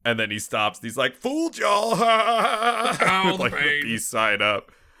 And then he stops. And he's like, "Fooled y'all!" With like the peace sign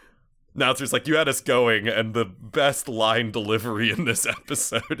up. Announcer's like, "You had us going," and the best line delivery in this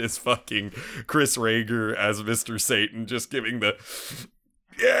episode is fucking Chris Rager as Mr. Satan, just giving the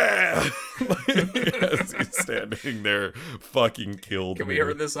yeah as he's standing there, fucking killed. Can we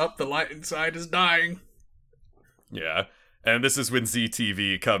hear this up? The light inside is dying. Yeah. And this is when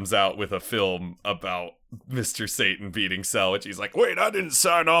ZTV comes out with a film about Mr. Satan beating Cell, which he's like, wait, I didn't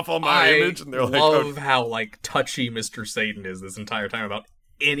sign off on my image. And they're like, love how like touchy Mr. Satan is this entire time about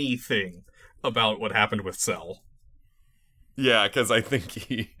anything about what happened with Cell. Yeah, because I think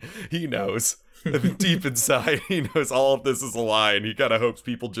he knows. Deep inside, he knows all of this is a lie, and he kind of hopes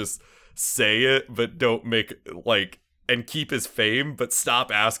people just say it, but don't make, like, and keep his fame, but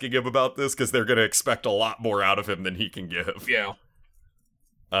stop asking him about this, because they're going to expect a lot more out of him than he can give. Yeah.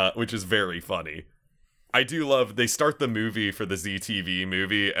 Which is very funny. I do love, they start the movie for the ZTV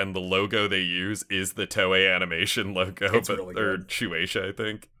movie, and the logo they use is the Toei Animation logo, It's but really or good. Shueisha, I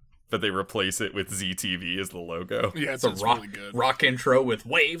think. But they replace it with ZTV as the logo. yeah, It's a really good. rock intro with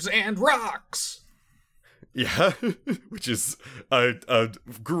waves and rocks. Yeah, which is a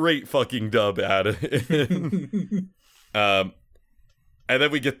great fucking dub at it. And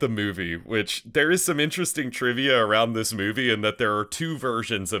then we get the movie, which there is some interesting trivia around this movie in that there are two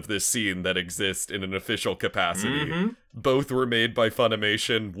versions of this scene that exist in an official capacity. Mm-hmm. Both were made by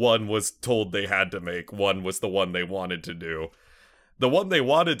Funimation. One was told they had to make. One was the one they wanted to do. The one they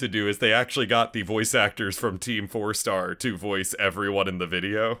wanted to do is they actually got the voice actors from Team 4-Star to voice everyone in the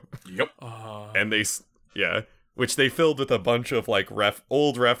video. Yep. And which they filled with a bunch of like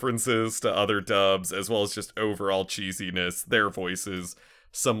old references to other dubs, as well as just overall cheesiness, their voices,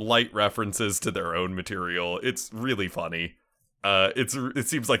 some light references to their own material. It's really funny. It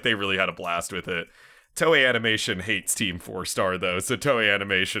seems like they really had a blast with it. Toei Animation hates Team 4-Star though, so Toei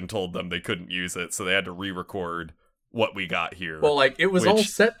Animation told them they couldn't use it, so they had to re-record what we got here. Well, like, it was all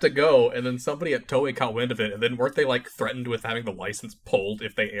set to go, and then somebody at Toei caught wind of it, and then weren't they, like, threatened with having the license pulled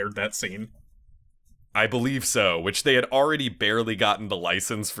if they aired that scene? I believe so, which they had already barely gotten the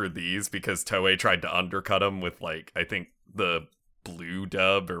license for these because Toei tried to undercut them with, like, I think the blue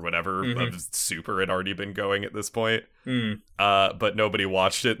dub or whatever of Super had already been going at this point. But nobody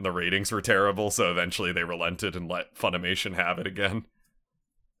watched it and the ratings were terrible, so eventually they relented and let Funimation have it again.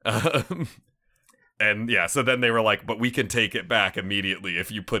 And yeah, so then they were like, but we can take it back immediately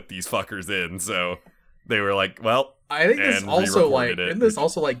if you put these fuckers in. So they were like, well, I think this also like, it. didn't this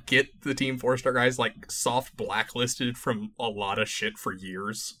also like get the Team 4-Star guys like soft blacklisted from a lot of shit for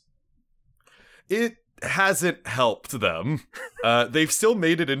years? It hasn't helped them. They've still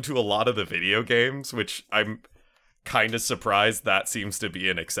made it into a lot of the video games, which I'm kind of surprised that seems to be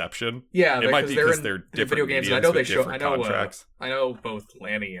an exception. Yeah, it might be because they're different video games. mediums And I know they with show. different I know. contracts. I know both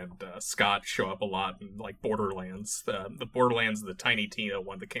Lanny and Scott show up a lot in like Borderlands. The Borderlands, the Tiny Tina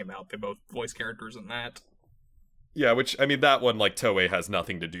one that came out. They both voice characters in that. Yeah, which, I mean, that one, like, Toei has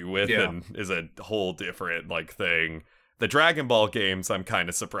nothing to do with Yeah. and is a whole different, like, thing. The Dragon Ball games, I'm kind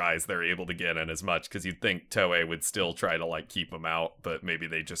of surprised they're able to get in as much, because you'd think Toei would still try to, like, keep them out, but maybe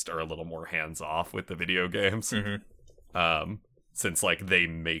they just are a little more hands-off with the video games. Since, like, they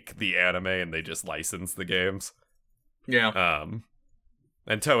make the anime and they just license the games. Yeah.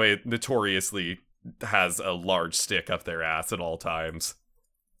 And Toei notoriously has a large stick up their ass at all times.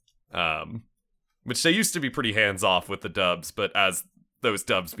 Which they used to be pretty hands-off with the dubs, but as those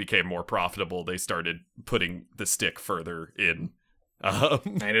dubs became more profitable, they started putting the stick further in.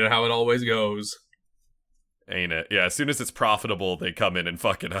 Ain't it how it always goes? Ain't it? Yeah, as soon as it's profitable, they come in and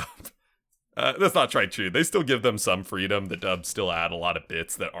fuck it up. That's not quite true. They still give them some freedom. The dubs still add a lot of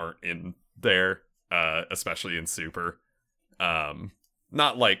bits that aren't in there, especially in Super.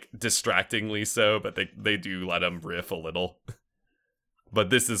 Not, like, distractingly so, but they do let them riff a little. But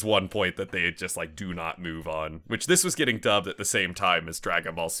this is one point that they just, like, do not move on. Which this was getting dubbed at the same time as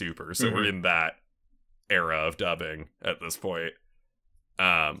Dragon Ball Super, so we're in that era of dubbing at this point.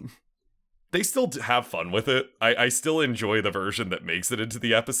 They still have fun with it. I still enjoy the version that makes it into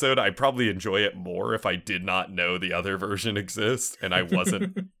the episode. I'd probably enjoy it more if I did not know the other version exists, and I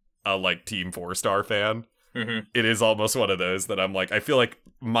wasn't a, like, Team 4-Star fan. It is almost one of those that I'm like, I feel like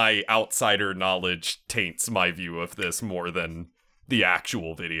my outsider knowledge taints my view of this more than the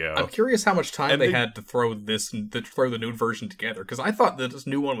actual video. I'm curious how much time And they had to throw the new version together, because I thought that this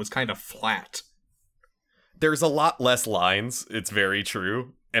new one was kind of flat. There's a lot less lines, it's very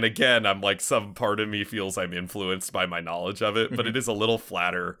true. And again, I'm like, some part of me feels I'm influenced by my knowledge of it, but it is a little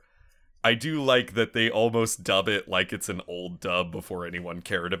flatter. I do like that they almost dub it like it's an old dub before anyone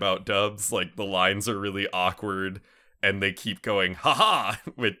cared about dubs. Like, the lines are really awkward, and they keep going, haha,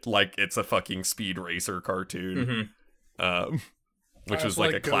 with, like, it's a fucking Speed Racer cartoon. Which was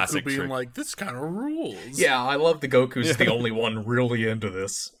like a classic Goku being trick. like, this kind of rules. Yeah, I love the Goku's the only one really into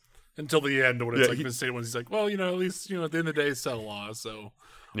this. Until the end, when it's like he- the state when he's like, well, you know, at least, you know, at the end of the day, settle law, so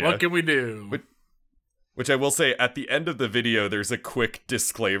Yeah. what can we do? Which I will say, at the end of the video, there's a quick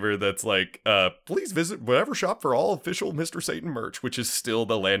disclaimer that's like, please visit whatever shop for all official Mr. Satan merch, which is still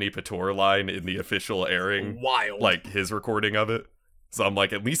the Lanny Pator line in the official airing, Wild. like, his recording of it. So I'm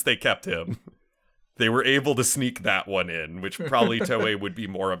like, at least they kept him. They were able to sneak that one in, which probably Toei would be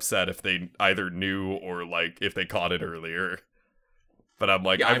more upset if they either knew or, like, if they caught it earlier. But I'm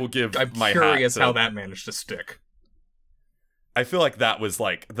like, Yeah, I will give I'm my curious hat to... how that managed to stick. I feel like that was,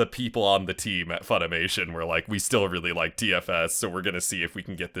 like, the people on the team at Funimation were like, we still really like TFS, so we're gonna see if we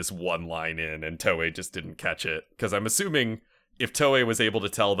can get this one line in, and Toei just didn't catch it. Because I'm assuming if Toei was able to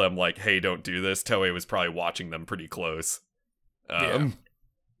tell them, like, hey, don't do this, Toei was probably watching them pretty close.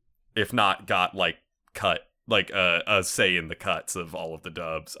 If not, got, like, cut, like, a say in the cuts of all of the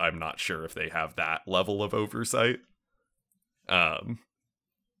dubs. I'm not sure if they have that level of oversight.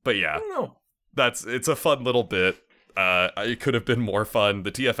 But yeah, I don't know. it's a fun little bit. It could have been more fun.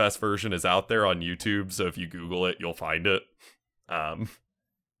 The TFS version is out there on YouTube, so if you Google it, you'll find it.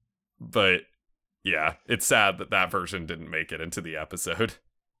 But yeah, it's sad that version didn't make it into the episode,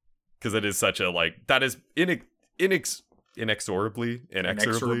 because it is such a, like, that is inexorably.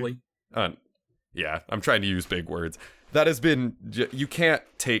 Yeah, I'm trying to use big words. That has been, you can't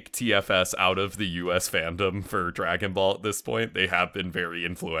take TFS out of the US fandom for Dragon Ball at this point. They have been very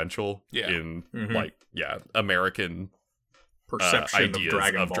influential in, like, American Perception ideas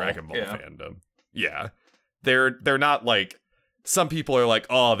of Dragon Ball, fandom. Yeah. They're not like, some people are like,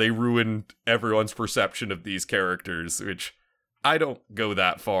 oh, they ruined everyone's perception of these characters, which I don't go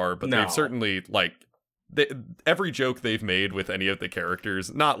that far, but they've certainly, like, every joke they've made with any of the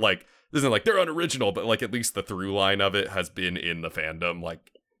characters, not like, this isn't like they're unoriginal, but like at least the through line of it has been in the fandom.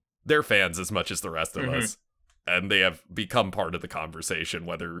 Like, they're fans as much as the rest of us, and they have become part of the conversation,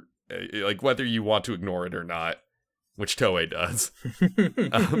 whether you want to ignore it or not, which Toei does.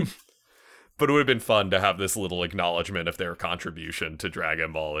 But it would have been fun to have this little acknowledgement of their contribution to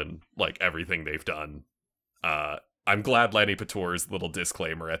Dragon Ball and, like, everything they've done. I'm glad Lanny Pator's little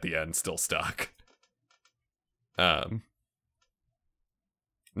disclaimer at the end still stuck.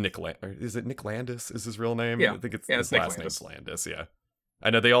 Is it Nick Landis is his real name? Yeah. I think it's Yeah, his it's Nick last Landis. name's Landis, yeah. I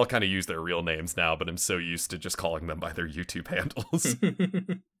know they all kind of use their real names now, but I'm so used to just calling them by their YouTube handles.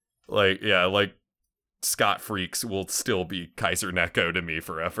 like Scott Freaks will still be Kaiser Neko to me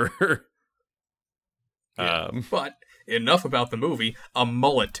forever. But enough about the movie. A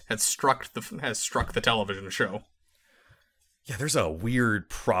mullet has struck the television show. Yeah, there's a weird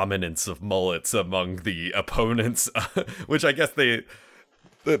prominence of mullets among the opponents, which I guess the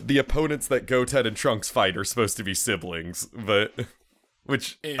opponents that Goten and Trunks fight are supposed to be siblings, but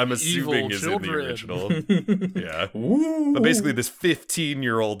which And I'm assuming evil is children. in the original. Yeah. But basically, this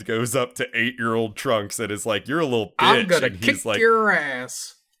 15-year-old goes up to 8-year-old Trunks and is like, "You're a little bitch." I'm gonna and kick he's like, your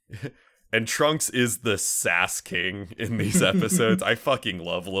ass. and Trunks is the sass king in these episodes. I fucking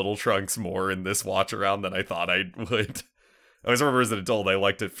love little Trunks more in this watch around than I thought I would. I always remember as an adult, I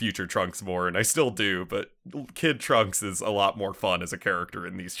liked future Trunks more, and I still do, but Kid Trunks is a lot more fun as a character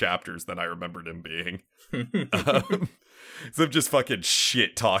in these chapters than I remembered him being. So I'm just fucking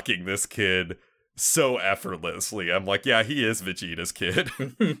shit-talking this kid so effortlessly. I'm like, yeah, he is Vegeta's kid.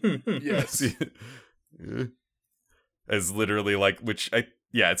 Yes. As literally, like,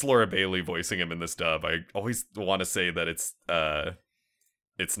 it's Laura Bailey voicing him in this dub. I always want to say that it's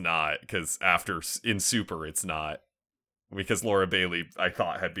not, because in Super, it's not. Because Laura Bailey, I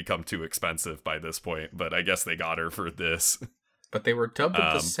thought, had become too expensive by this point, but I guess they got her for this. But they were dubbed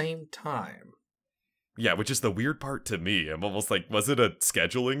at the same time. Yeah, which is the weird part to me. I'm almost like, was it a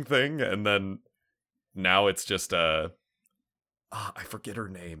scheduling thing? And then now it's just I forget her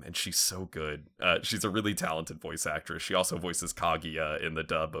name, and she's so good. She's a really talented voice actress. She also voices Kaguya in the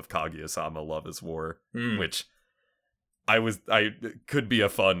dub of Kaguya-sama Love is War, which I could be a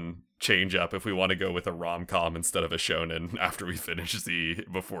fun change up if we want to go with a rom-com instead of a shonen after we finish Z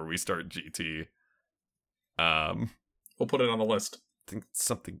before we start GT. We'll put it on the list. I think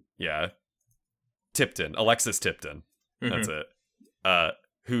something, yeah. Tipton, Alexis Tipton. That's it.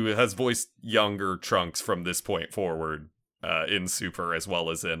 Who has voiced younger Trunks from this point forward in Super, as well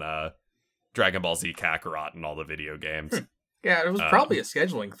as in Dragon Ball Z Kakarot and all the video games. Yeah, it was probably a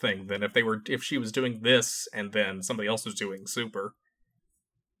scheduling thing then if she was doing this and then somebody else was doing Super.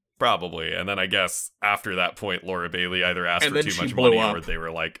 Probably. And then I guess after that point, Laura Bailey either asked for too much blew money up. or they were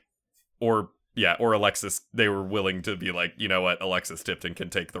like, or Alexis, they were willing to be like, you know what, Alexis Tipton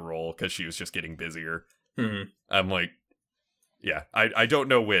can take the role because she was just getting busier. I'm like, yeah, I don't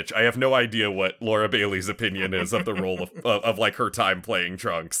know which. I have no idea what Laura Bailey's opinion is of the role of like her time playing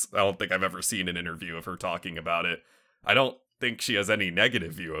Trunks. I don't think I've ever seen an interview of her talking about it. I don't think she has any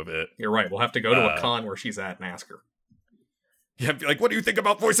negative view of it. You're right. We'll have to go to a con where she's at and ask her. Yeah, be like, what do you think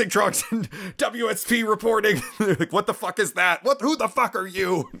about voicing Trunks and WSP reporting? Like, what the fuck is that? Who the fuck are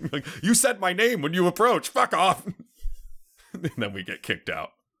you? Like, you said my name when you approach. Fuck off. And then we get kicked out.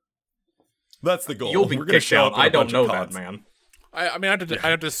 That's the goal. You'll be kicked out. I don't know that, man. I mean, I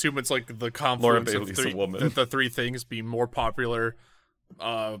have to assume it's like the confluence of the three things: being more popular,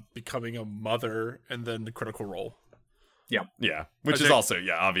 becoming a mother, and then the critical role. Yeah. Which is also,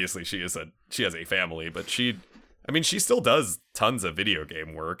 obviously she has a family, but she still does tons of video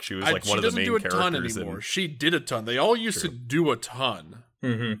game work. She was like one of the main characters. She doesn't do a ton anymore. She did a ton. They all used to do a ton.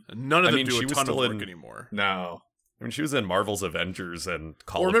 None of them do a ton of work anymore. No. I mean, she was in Marvel's Avengers and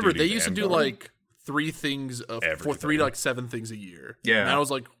Call of Duty. Remember, they used to do like 3 things for 3 to like 7 things a year. Yeah. And that was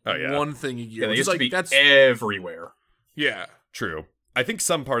like 1 thing a year. Yeah, they used to be that's everywhere. Yeah. True. I think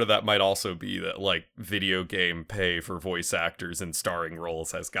some part of that might also be that like video game pay for voice actors in starring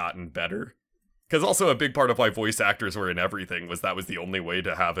roles has gotten better. Because also a big part of why voice actors were in everything was that was the only way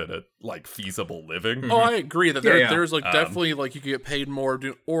to have it a like feasible living. Oh, I agree that there's like definitely like you could get paid more,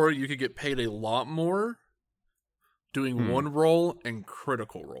 or you could get paid a lot more doing one role and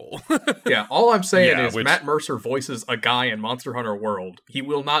critical role. Yeah, all I'm saying is Matt Mercer voices a guy in Monster Hunter World. He's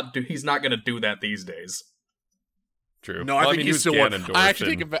not going to do that these days. True. No, I think he still wants. I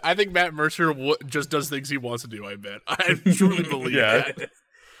think Matt Mercer just does things he wants to do. I bet. I truly believe that.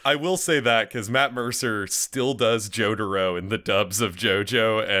 I will say that because Matt Mercer still does Jotaro in the dubs of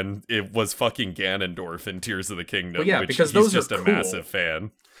JoJo, and it was fucking Ganondorf in Tears of the Kingdom. Well, yeah, which because he's those just are a cool. massive fan.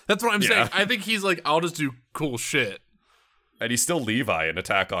 That's what I'm saying. I think he's like, I'll just do cool shit. And he's still Levi in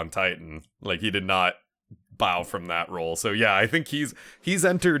Attack on Titan. Like, he did not bow from that role. So yeah, I think he's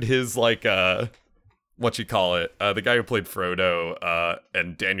entered his like the guy who played Frodo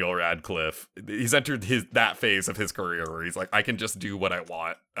and Daniel Radcliffe. He's entered that phase of his career where he's like, I can just do what I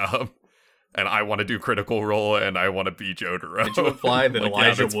want. And I want to do critical role and I want to be Jotaro. Did you imply that like,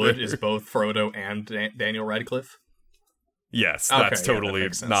 Elijah Wood is both Frodo and Daniel Radcliffe? Yes, that's totally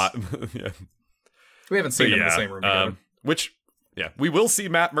not. Yeah. We haven't seen him in the same room together. We will see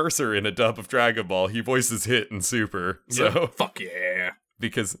Matt Mercer in a dub of Dragon Ball. He voices Hit and Super. So fuck yeah.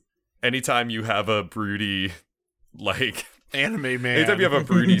 Because anytime you have a broody, like anime man, anytime you have a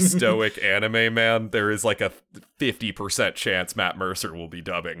broody stoic anime man, there is like a 50% chance Matt Mercer will be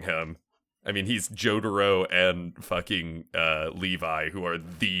dubbing him. I mean, he's Jotaro and fucking Levi, who are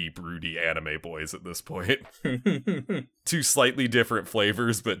the broody anime boys at this point. 2 slightly different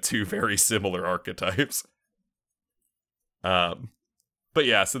flavors, but 2 very similar archetypes. But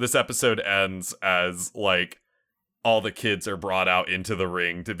yeah, so this episode ends as like all the kids are brought out into the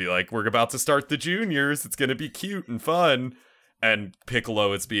ring to be like, we're about to start the juniors. It's going to be cute and fun. And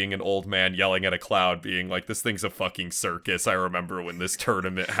Piccolo is being an old man yelling at a cloud, being like, this thing's a fucking circus. I remember when this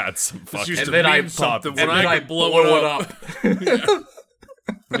tournament had some This fucking... used to then I mean something And when then I I could blow it up.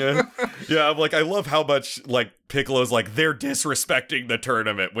 Yeah, I'm like, I love how much, like, Piccolo's like, they're disrespecting the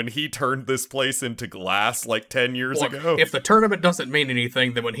tournament when he turned this place into glass, like, 10 years Look, ago. if the tournament doesn't mean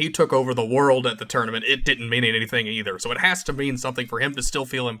anything, then when he took over the world at the tournament, it didn't mean anything either. So it has to mean something for him to still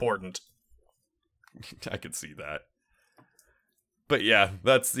feel important. I could see that. But yeah,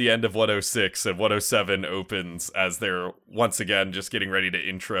 that's the end of 106, and 107 opens as they're, once again, just getting ready to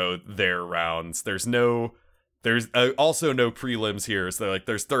intro their rounds. There's also no prelims here, so they're like,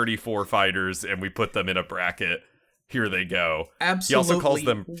 there's 34 fighters, and we put them in a bracket. Here they go. Absolutely He also calls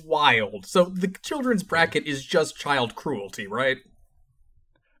them... wild. So the children's bracket is just child cruelty, right?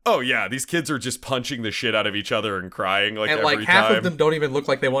 Oh yeah, these kids are just punching the shit out of each other and crying like And every like half time. of them don't even look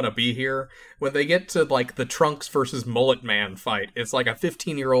like they want to be here. When they get to like the Trunks versus Mullet Man fight, it's like a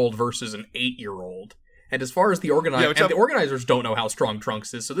 15-year-old versus an 8-year-old. And as far as the the organizers don't know how strong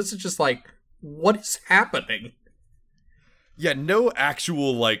Trunks is, so this is just like, what is happening? Yeah, no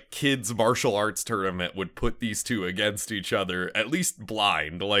actual, like, kids martial arts tournament would put these two against each other, at least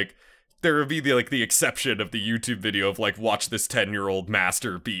blind. Like, there would be the exception of the YouTube video of, like, watch this 10-year-old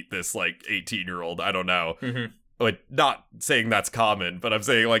master beat this, like, 18-year-old. I don't know. Mm-hmm. Like, not saying that's common, but I'm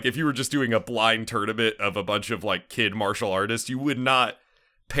saying, like, if you were just doing a blind tournament of a bunch of, like, kid martial artists, you would not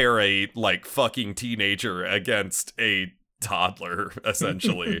pair a, like, fucking teenager against a toddler,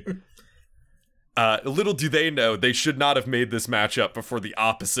 essentially. Little do they know, they should not have made this matchup for the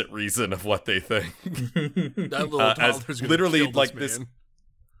opposite reason of what they think. That little toddler's gonna literally, kill like, this man.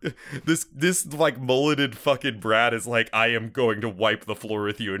 this like mulleted fucking Brad is like, I am going to wipe the floor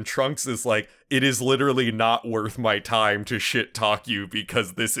with you, and Trunks is like, it is literally not worth my time to shit talk you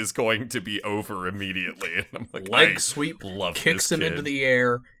because this is going to be over immediately. And I'm like, Leg sweep, love kicks this him kid. into the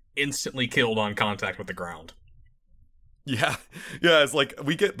air, instantly killed on contact with the ground. Yeah, it's like,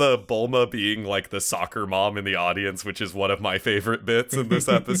 we get the Bulma being like the soccer mom in the audience, which is one of my favorite bits in this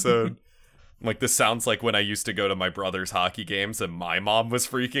episode. Like, this sounds like when I used to go to my brother's hockey games and my mom was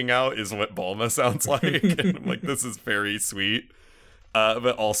freaking out, is what Bulma sounds like. And I'm like, this is very sweet.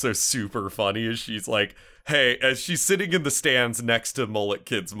 But also super funny as she's like, hey, as she's sitting in the stands next to Mullet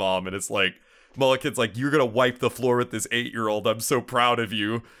Kid's mom, and it's like, Mullet Kid's like, you're gonna wipe the floor with this 8-year-old, I'm so proud of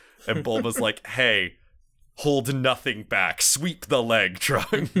you. And Bulma's like, hey, hold nothing back, sweep the leg,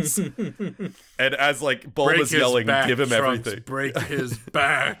 Trunks. And as like Bulma's yelling, back, give him Trunks, everything. Break his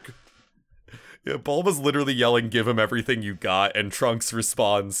back. Yeah, Bulma's literally yelling, give him everything you got, and Trunks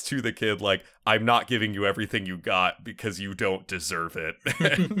responds to the kid like, I'm not giving you everything you got because you don't deserve it.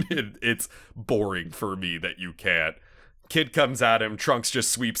 And it's boring for me that you can't. Kid comes at him, Trunks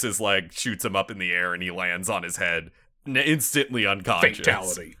just sweeps his leg, shoots him up in the air, and he lands on his head, instantly unconscious.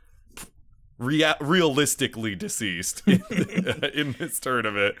 Fatality. Realistically deceased in this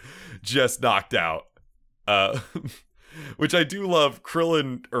tournament, just knocked out. Which I do love.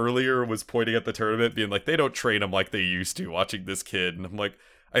 Krillin earlier was pointing at the tournament, being like, they don't train him like they used to, watching this kid. And I'm like,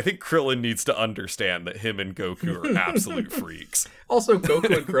 I think Krillin needs to understand that him and Goku are absolute freaks. Also,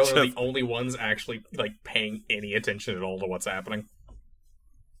 Goku and Krillin are the only ones actually like paying any attention at all to what's happening.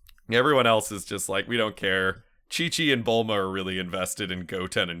 Everyone else is just like, we don't care. Chi-Chi and Bulma are really invested in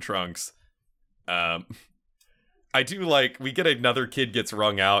Goten and Trunks. I do like, we get another kid gets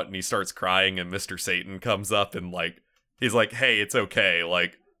wrung out and he starts crying, and Mr. Satan comes up and like, he's like, hey, it's okay,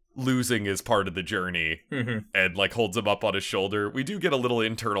 like, losing is part of the journey, and like holds him up on his shoulder. We do get a little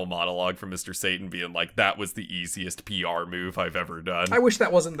internal monologue from Mr. Satan being like, that was the easiest PR move I've ever done. I wish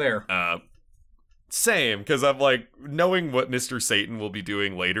that wasn't there. Same, because I'm like, knowing what Mr. Satan will be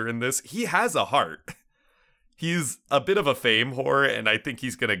doing later in this, he has a heart. He's a bit of a fame whore, and I think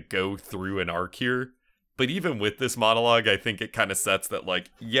he's gonna go through an arc here. But even with this monologue, I think it kind of sets that, like,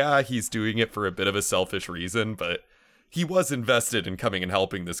 yeah, he's doing it for a bit of a selfish reason, but he was invested in coming and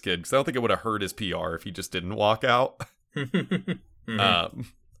helping this kid, because I don't think it would have hurt his PR if he just didn't walk out.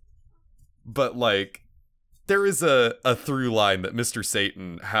 But, like, there is a through line that Mr.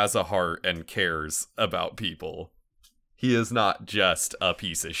 Satan has a heart and cares about people. He is not just a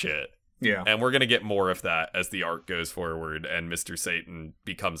piece of shit. Yeah. And we're going to get more of that as the arc goes forward and Mr. Satan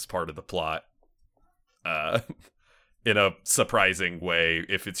becomes part of the plot. In a surprising way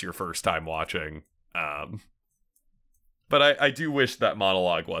if it's your first time watching. But I do wish that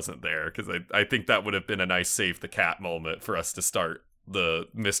monologue wasn't there, because I think that would have been a nice save the cat moment for us to start the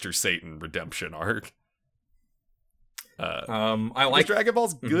Mr. Satan redemption arc. I like Dragon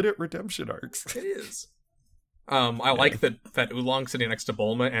Ball's good at redemption arcs. It is. I like that Oolong's sitting next to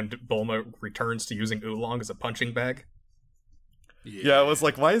Bulma, and Bulma returns to using Oolong as a punching bag. Yeah, I was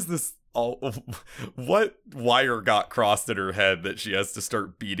like, why is this all... What wire got crossed in her head that she has to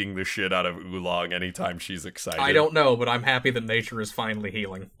start beating the shit out of Oolong anytime she's excited? I don't know, but I'm happy that nature is finally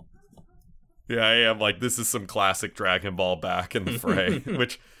healing. Yeah, I am. Like, this is some classic Dragon Ball back in the fray,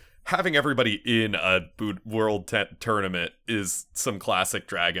 which... Having everybody in a world tournament is some classic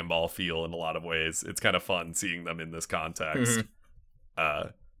Dragon Ball feel in a lot of ways. It's kind of fun seeing them in this context.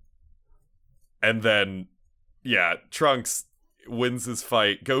 And then, yeah, Trunks wins his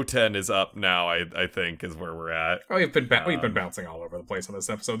fight. Goten is up now, I think, is where we're at. Oh, we've been bouncing all over the place on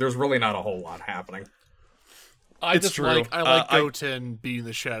this episode. There's really not a whole lot happening. I like Goten beating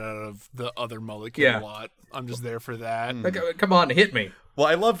the shit out of the other mulligan a lot. I'm just there for that. Like, come on, hit me. Well,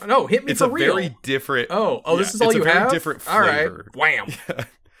 I love... No, hit me it's for a real. very different... This is all you have? It's a very different flavor. All right, wham.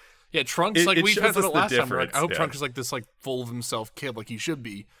 Yeah, Trunks, like, we talked about it last time. Like, I hope yeah. Trunks is, like, this, like, full of himself kid like he should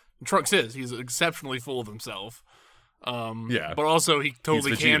be. And Trunks is. He's exceptionally full of himself. Yeah. But also, he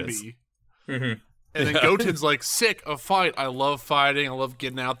totally can be. Mm-hmm. And then Goten's like, sick of fight. I love fighting. I love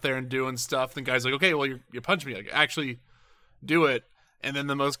getting out there and doing stuff. And the guy's like, okay, well, you punch me. Like, actually do it. And then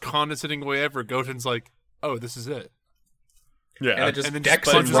the most condescending way ever, Goten's like, oh, this is it. Yeah. And it just then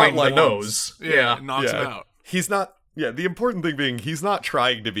decks just him right in the punches nose. Yeah. Knocks him out. He's not... Yeah, the important thing being, he's not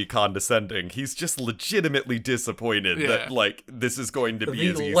trying to be condescending. He's just legitimately disappointed that, like, this is going to be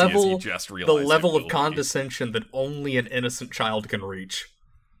as easy as he just realized. The level of condescension that only an innocent child can reach.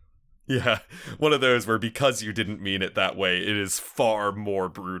 Yeah, one of those where because you didn't mean it that way, it is far more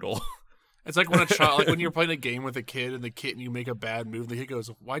brutal. It's like when a child, like when you're playing a game with a kid and you make a bad move, the kid goes,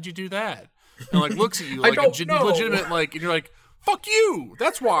 "Why'd you do that?" And like looks at you like a legitimate, like, and you're like, "Fuck you!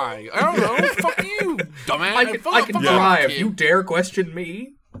 That's why." I don't know. Fuck you, dumbass. I can drive. You dare question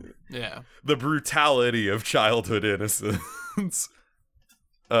me? Yeah. The brutality of childhood innocence.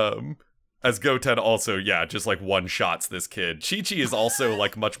 As Goten also, just like one-shots this kid. Chi-Chi is also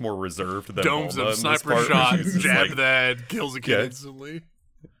like much more reserved than Domes Bulma him, in this sniper part. shot, She's just jab like, that, kills a kid instantly.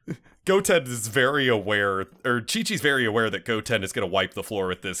 Goten is very aware, or Chi-Chi's very aware that Goten is going to wipe the floor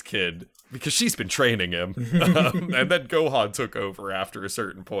with this kid because she's been training him. And then Gohan took over after a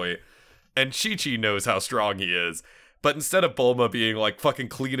certain point. And Chi-Chi knows how strong he is. But instead of Bulma being like fucking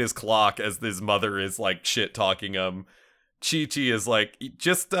clean as clock as his mother is like shit-talking him, Chi-Chi is like,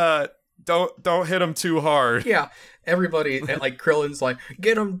 just don't hit him too hard. Yeah, everybody, like Krillin's like,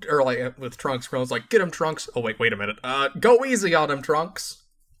 get him, or like with Trunks, Krillin's like, get him, Trunks. Oh, wait a minute. Go easy on him, Trunks.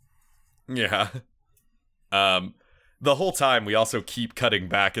 Yeah. The whole time we also keep cutting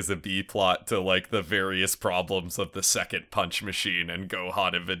back as a B plot to like the various problems of the second punch machine and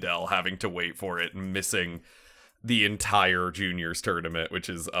Gohan and Videl having to wait for it and missing the entire juniors tournament, which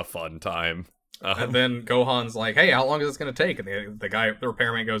is a fun time. And then Gohan's like, hey, how long is this going to take? And the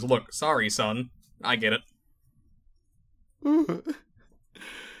repairman goes, look, sorry, son. I get it.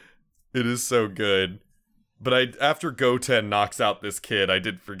 It is so good. But after Goten knocks out this kid, I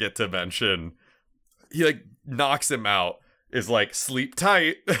did forget to mention, he like knocks him out, is like, sleep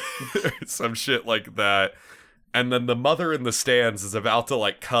tight, some shit like that. And then the mother in the stands is about to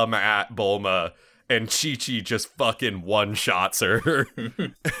like come at Bulma, and Chi-Chi just fucking one-shots her.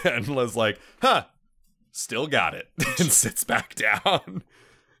 And was like, still got it. And sits back down.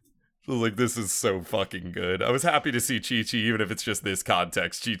 So like, this is so fucking good. I was happy to see Chi-Chi, even if it's just this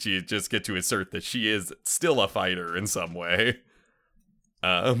context. Chi-Chi just get to assert that she is still a fighter in some way.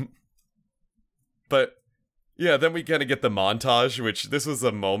 But yeah, then we kind of get the montage, which this was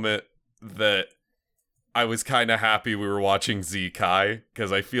a moment that I was kind of happy we were watching Z-Kai,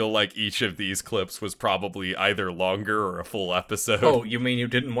 because I feel like each of these clips was probably either longer or a full episode. Oh, you mean you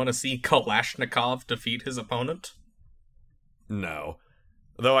didn't want to see Kalashnikov defeat his opponent? No.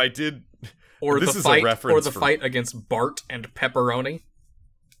 Though I did... Or this the is fight, a reference fight against Bart and Pepperoni?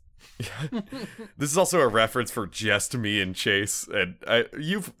 This is also a reference for just me and Chase. And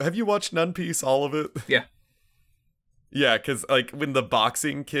have you watched One Piece, all of it? Yeah. Yeah, because like when the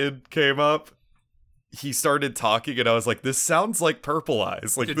boxing kid came up, he started talking and I was like, this sounds like Purple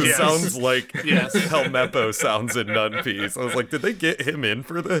Eyes. Like, this sounds like Helmeppo sounds in One Piece. I was like, did they get him in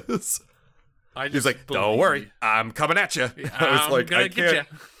for this? He's like, don't worry, I'm coming at you. I was like, I can't.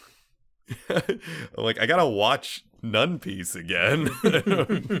 I'm like, I gotta watch One Piece again.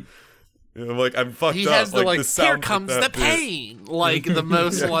 I'm like, I'm fucked he up. Has the, like, here comes the pain. Like, the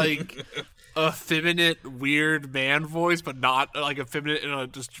most, like, effeminate, weird man voice, but not, like, effeminate in a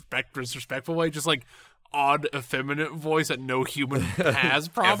disrespectful way. Just, like, odd effeminate voice that no human has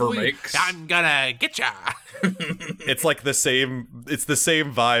probably. Ever makes. I'm gonna get ya. It's like the same. It's the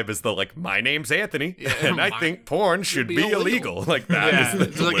same vibe as the like. My name's Anthony, and I think porn should be illegal. Like that. Yeah, Is the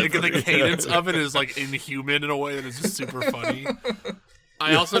it's like the delivery. cadence of it is like inhuman in a way that is just super funny.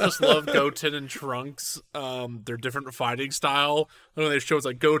 I also just love Goten and Trunks. Their different fighting style. When they show it's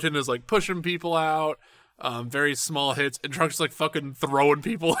like Goten is like pushing people out, very small hits, and Trunks is like fucking throwing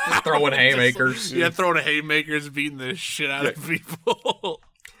people out. Throwing haymakers. Yeah, throwing haymakers, beating the shit out of people.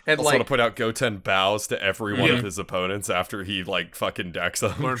 And Also want to like point out Goten bows to every one of his opponents after he like fucking decks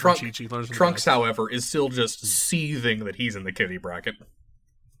them. Learn Trunk- from Chi-Chi. Learn from Trunks, however, is still just seething that he's in the kitty bracket.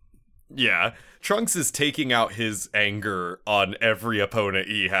 Yeah, Trunks is taking out his anger on every opponent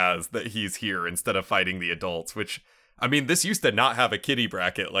he has that he's here instead of fighting the adults, which, I mean, this used to not have a kiddie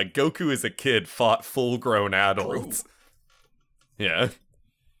bracket. Like, Goku as a kid fought full-grown adults. Yeah.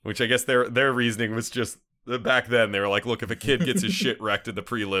 Which I guess their reasoning was just, back then, they were like, look, if a kid gets his shit wrecked in the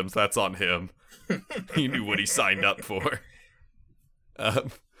prelims, that's on him. He knew what he signed up for.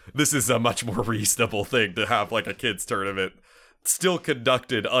 This is a much more reasonable thing to have, like, a kids tournament. Still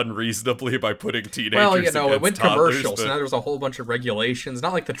conducted unreasonably by putting teenagers Well, against it went toddlers, commercial, so but- now there's a whole bunch of regulations.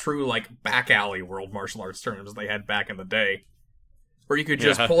 Not like the true, like, back alley world martial arts tournaments they had back in the day. Where you could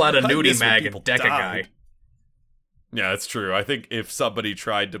just Yeah. pull out a I nudie miss when mag people and deck a guy. died. Yeah, it's true. I think if somebody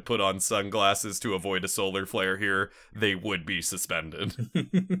tried to put on sunglasses to avoid a solar flare here, they would be suspended.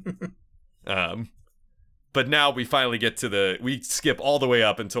 But now we finally get to we skip all the way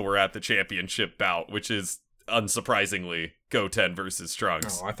up until we're at the championship bout, which is, unsurprisingly, Goten versus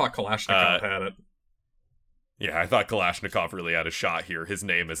Trunks. Oh, I thought Kalashnikov had it. Yeah, I thought Kalashnikov really had a shot here. His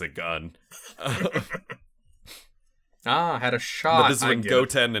name is a gun. Had a shot. But this is when I get it.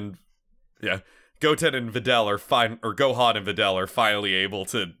 Goten and Videl or Gohan and Videl are finally able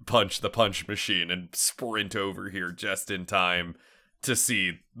to punch the punch machine and sprint over here just in time to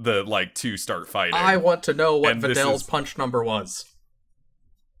see the two start fighting. I want to know what And this Videl's is- punch number was.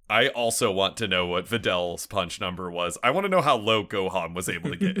 I also want to know what Videl's punch number was. I want to know how low Gohan was able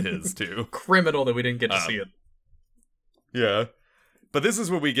to get his too. Criminal that we didn't get to see it. Yeah. But this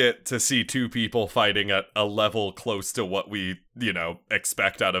is when we get to see two people fighting at a level close to what we,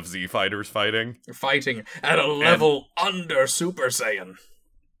 expect out of Z fighters fighting. Fighting at a level under Super Saiyan.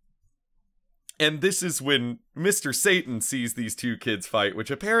 And this is when Mr. Satan sees these two kids fight, which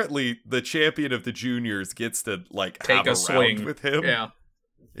apparently the champion of the juniors gets to, Take have a a swing round with him. Yeah.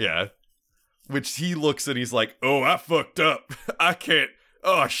 Yeah. Which he looks and he's like, oh, I fucked up. I can't.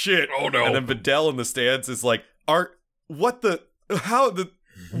 Oh, shit. Oh, no. And then Videl in the stands is like, what?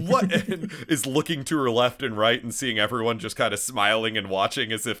 And is looking to her left and right and seeing everyone just kind of smiling and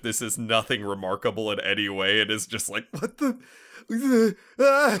watching as if this is nothing remarkable in any way. It is just like, what the?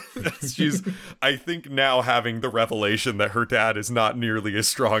 She's, I think, now having the revelation that her dad is not nearly as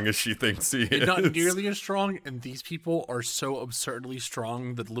strong as she thinks he is. Not nearly as strong, and these people are so absurdly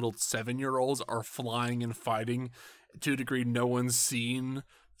strong that little 7-year-olds are flying and fighting to a degree no one's seen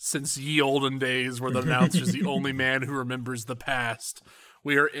since ye olden days, where the announcer is the only man who remembers the past.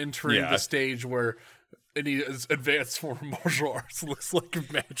 We are entering the stage where any advanced form of martial arts looks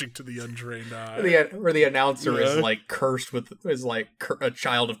like magic to the untrained eye. Where the announcer is cursed is a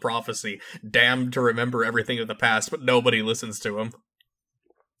child of prophecy, damned to remember everything of the past, but nobody listens to him.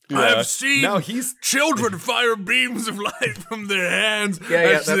 I've seen now he's children fire beams of light from their hands Yeah,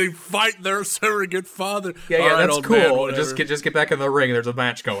 as they fight their surrogate father. Yeah, All right, that's old man, cool. whatever. Just get back in the ring. There's a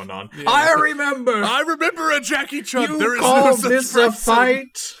match going on. I remember. I remember a Jackie Chan. You There is no called such this a person.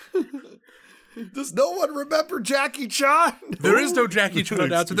 fight? Does no one remember Jackie Chan? There is no Jackie Chan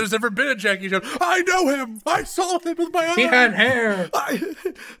announcer. There's never been a Jackie Chan. I know him. I saw him with my eyes. He had hair.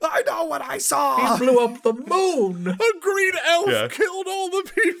 I know what I saw. He blew up the moon. A green elf killed all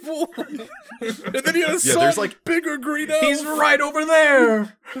the people. And then he had a son, there's like bigger green elf. He's right over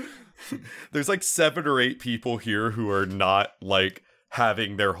there. There's 7 or 8 people here who are not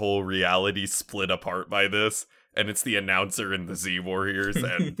having their whole reality split apart by this. And it's the announcer and the Z Warriors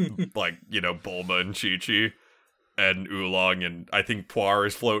and Bulma and Chi-Chi and Oolong, and I think Poir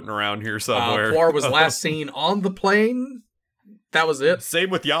is floating around here somewhere. Poir was last seen on the plane. That was it. Same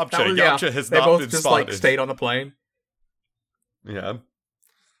with Yamcha. That was- Yamcha has they not both been just spotted. stayed on the plane. Yeah.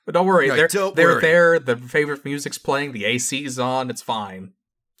 But don't worry, Yeah, they're worry. there. The favorite music's playing. The AC's on. It's fine.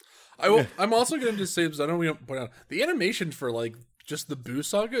 I'm also going to just say, because I don't want to point out, the animation for just the Boo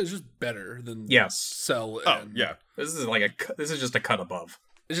saga is just better than Cell. And This is just a cut above.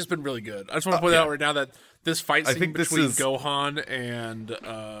 It's just been really good. I just want to point out right now that this fight I scene think this between is- Gohan and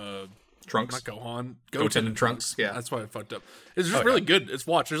Trunks. Not Gohan. Goten and Trunks. Yeah. That's why I fucked up. It's just really good. It's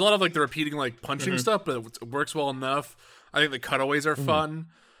watch. There's a lot of like the repeating like punching Mm-hmm. stuff, but it works well enough. I think the cutaways are fun.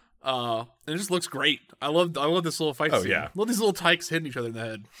 And it just looks great. I love this little fight scene. Yeah. I love these little tykes hitting each other in the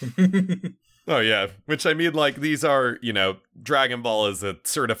head. Oh, yeah. Which, I mean, like, these are, Dragon Ball is a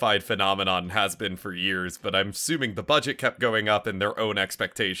certified phenomenon, has been for years, but I'm assuming the budget kept going up and their own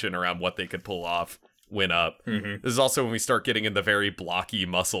expectation around what they could pull off went up. Mm-hmm. This is also when we start getting in the very blocky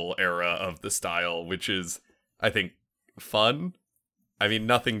muscle era of the style, which is, I think, fun. I mean,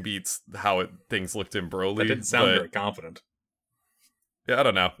 nothing beats how things looked in Broly. That didn't sound very confident. Yeah, I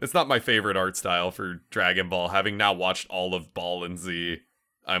don't know. It's not my favorite art style for Dragon Ball. Having now watched all of Ball and Z,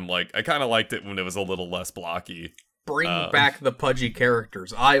 I'm like, I kind of liked it when it was a little less blocky. Bring back the pudgy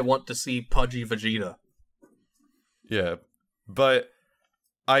characters. I want to see pudgy Vegeta. Yeah, but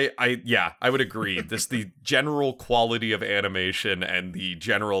I would agree. The general quality of animation and the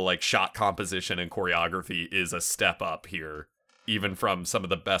general like shot composition and choreography is a step up here, even from some of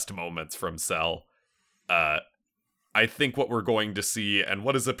the best moments from Cell. I think what we're going to see, and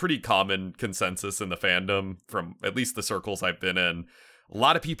what is a pretty common consensus in the fandom, from at least the circles I've been in, a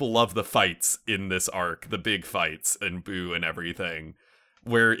lot of people love the fights in this arc, the big fights and Boo and everything,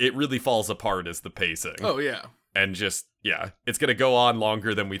 where it really falls apart is the pacing. Oh yeah. And just, it's going to go on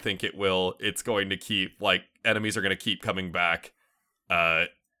longer than we think it will. It's going to keep, like, enemies are going to keep coming back.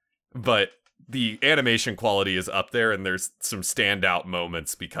 But the animation quality is up there, and there's some standout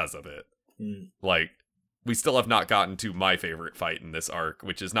moments because of it. Like, we still have not gotten to my favorite fight in this arc,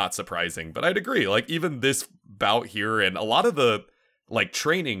 which is not surprising. But I'd agree, like, even this bout here, and a lot of the, like,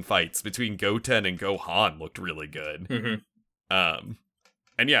 training fights between Goten and Gohan looked really good. Mm-hmm.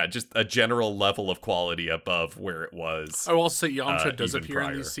 And yeah, just a general level of quality above where it was. I will also say Yamcha does even appear in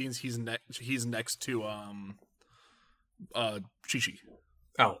prior. these scenes. He's next to Chi-Chi.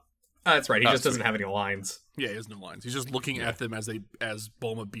 Oh, that's right. He just doesn't sweet. have any lines. Yeah, he has no lines. He's just looking at them as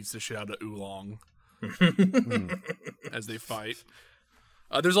Bulma beats the shit out of Oolong as they fight.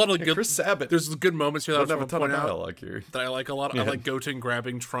 There's a lot of good Chris Sabat. There's good moments here that I Don't have a want to ton of point out dialogue here. that I like a lot. Yeah. I like Goten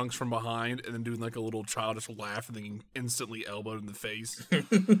grabbing Trunks from behind and then doing like a little childish laugh and then getting instantly elbowed in the face.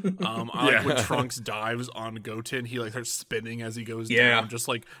 I like when Trunks dives on Goten. He like starts spinning as he goes down, just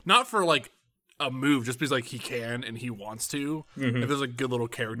like not for like a move, just because like he can and he wants to. And there's like good little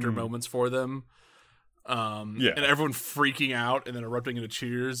character moments for them. And everyone freaking out and then erupting into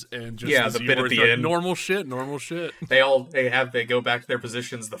cheers and just the bit at the like, end. normal shit. They go back to their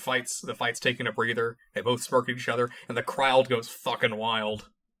positions. The fight's taking a breather. They both smirk at each other, and the crowd goes fucking wild.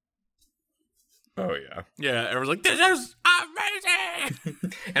 Oh yeah. Yeah, everyone's like, "This is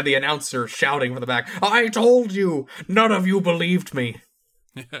amazing!" And the announcer shouting from the back, "I told you! None of you believed me!"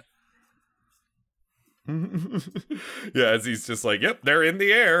 Yeah, as he's just like, yep, they're in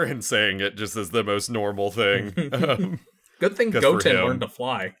the air, and saying it just as the most normal thing. Good thing Good for Goten him. learned to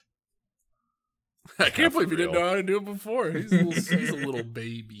fly. I can't believe for he didn't real. know how to do it before. He's a little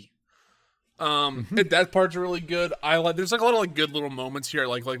baby. And that part's really good. There's like a lot of like good little moments here.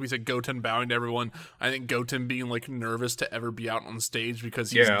 Like we said, Goten bowing to everyone. I think Goten being like nervous to ever be out on stage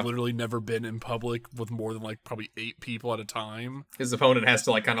because he's literally never been in public with more than like probably 8 people at a time. His opponent has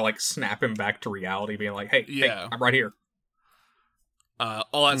to like kind of like snap him back to reality, being like, "Hey, I'm right here."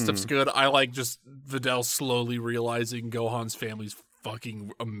 All that stuff's good. I like just Videl slowly realizing Gohan's family's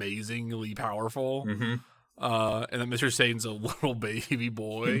fucking amazingly powerful. And that Mr. Satan's a little baby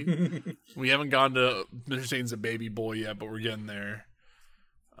boy. We haven't gone to Mr. Satan's a baby boy yet, but we're getting there.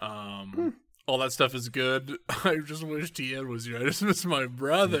 All that stuff is good. I just wish Tien was here. I just miss my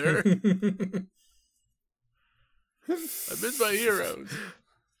brother. I miss my heroes.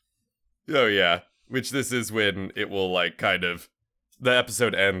 Oh yeah, which this is when it will like kind of the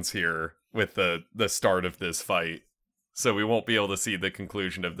episode ends here with the start of this fight, so we won't be able to see the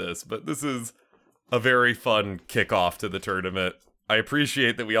conclusion of this. But this is a very fun kickoff to the tournament. I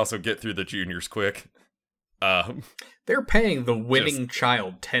appreciate that we also get through the juniors quick. They're paying the winning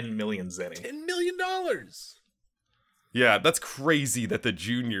child 10 million zenny. $10 million. Yeah, that's crazy that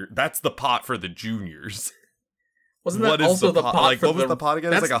that's the pot for the juniors. Wasn't that What is also the pot like, for what was the pot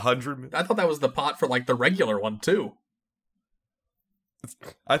again? It's like 100. I thought that was the pot for like the regular one too.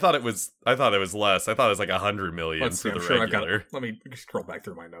 I thought it was less. I thought it was like 100 million Let's see, for I'm the sure I've got regular. it. Let me scroll back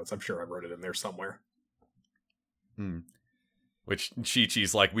through my notes. I'm sure I wrote it in there somewhere. Which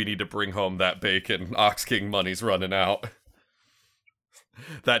Chi-Chi's like, we need to bring home that bacon. Ox King money's running out.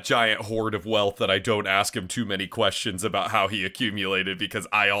 that giant hoard of wealth that I don't ask him too many questions about how he accumulated, because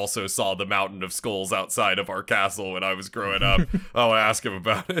I also saw the mountain of skulls outside of our castle when I was growing up. I'll ask him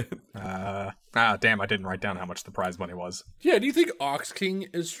about it. Damn, I didn't write down how much the prize money was. Yeah, do you think Ox King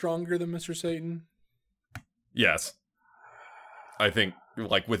is stronger than Mr. Satan? Yes. I think,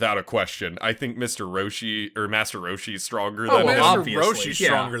 like, without a question, I think Mr. Roshi, or Master Roshi is stronger than well, him. Master obviously, Roshi's yeah.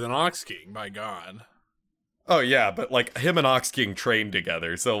 stronger than Ox King, my god. Oh, yeah, but, like, him and Ox King trained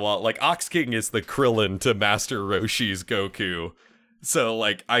together. So, like, Ox King is the Krillin to Master Roshi's Goku. So,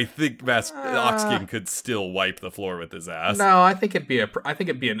 like, I think Ox King could still wipe the floor with his ass. No, I think it'd be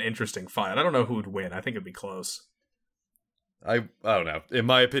an interesting fight. I don't know who would win. I think it'd be close. I don't know. In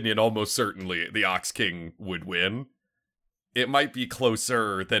my opinion, almost certainly the Ox King would win. It might be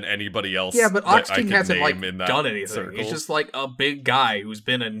closer than anybody else. Yeah, but Ox that I King could hasn't, like, name in that done anything. circle. He's just, like, a big guy who's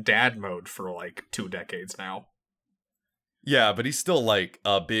been in dad mode for, like, 2 decades now. Yeah, but he's still, like,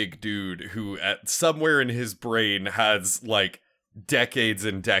 a big dude who, at somewhere in his brain, has, like, decades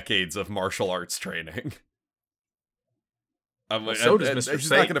and decades of martial arts training. I'm like, So does Mr. He's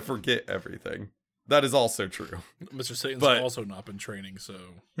Satan. not going to forget everything. That is also true. Mr. Satan's But- also not been training, so...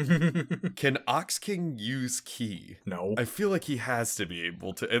 Can Ox King use ki? No. I feel like he has to be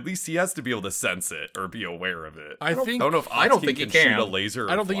able to. At least he has to be able to sense it or be aware of it. I I think... don't know if Ox I don't King think he can shoot can. a laser.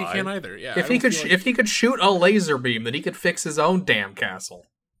 I don't think he fly. can either, yeah. If he could shoot a laser beam, then he could fix his own damn castle.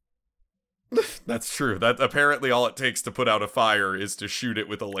 That's true. That apparently all it takes to put out a fire is to shoot it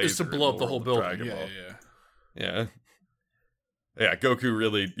with a laser. Is to blow up the whole in World of building, Dragon yeah, Ball. yeah. Yeah. Yeah, Goku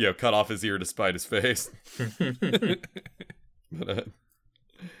really, cut off his ear to spite his face. But,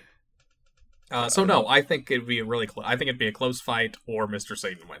 So no, I think it'd be I think it'd be a close fight, or Mr.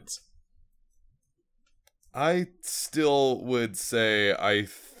 Satan wins. I still would say I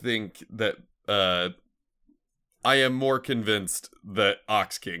think that I am more convinced that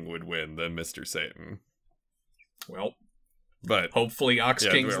Ox King would win than Mr. Satan. Well, But hopefully Ox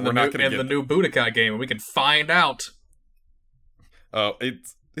Yeah, King's in we're the, not new, gonna in get the new Budokai game, and we can find out.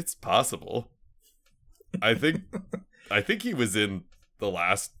 it's possible. I think he was in the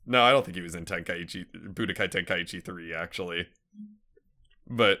last. No, I don't think he was in Budokai Tenkaichi 3 actually.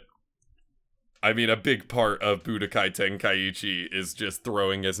 But I mean, a big part of Budokai Tenkaichi is just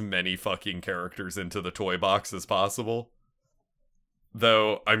throwing as many fucking characters into the toy box as possible.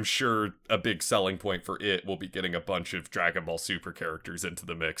 Though I'm sure a big selling point for it will be getting a bunch of Dragon Ball Super characters into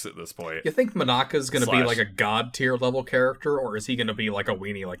the mix at this point. You think Manaka's going to be Slash- like a god tier level character, or is he going to be like a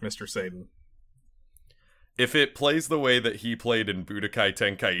weenie like Mr. Satan? If it plays the way that he played in Budokai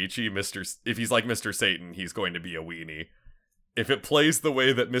Tenkaichi, if he's like Mr. Satan, he's going to be a weenie. If it plays the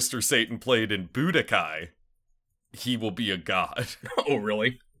way that Mr. Satan played in Budokai, he will be a god. Oh,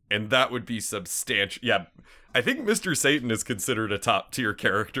 really? And that would be substantial. Yeah, I think Mr. Satan is considered a top tier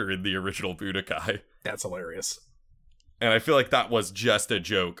character in the original Budokai. That's hilarious. And I feel like that was just a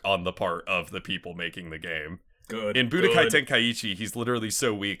joke on the part of the people making the game. Good. In Budokai good. Tenkaichi, he's literally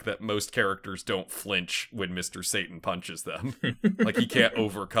so weak that most characters don't flinch when Mr. Satan punches them. Like, he can't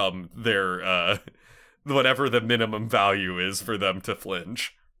overcome their, whatever the minimum value is for them to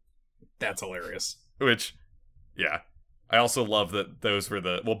flinch. That's hilarious. Which, yeah. I also love that those were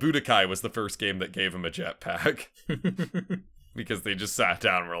Budokai was the first game that gave him a jetpack. Because they just sat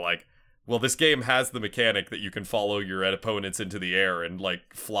down and were like, well, this game has the mechanic that you can follow your opponents into the air and,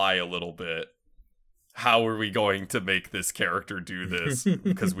 like, fly a little bit. How are we going to make this character do this?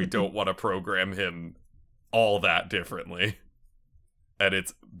 Because we don't want to program him all that differently. And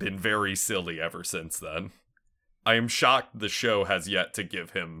it's been very silly ever since then. I am shocked the show has yet to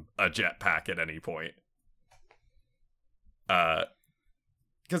give him a jetpack at any point.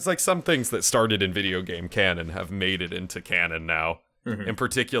 Because, like, some things that started in video game canon have made it into canon now. Mhm. In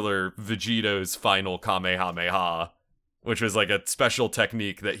particular, Vegito's final Kamehameha, which was like a special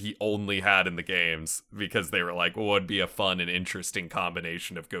technique that he only had in the games because they were like, well, it'd be a fun and interesting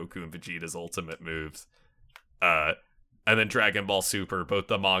combination of Goku and Vegeta's ultimate moves. And then Dragon Ball Super, both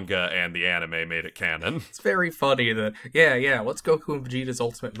the manga and the anime made it canon. It's very funny that, what's Goku and Vegeta's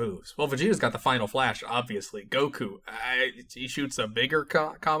ultimate moves? Well, Vegeta's got the final flash, obviously. Goku, he shoots a bigger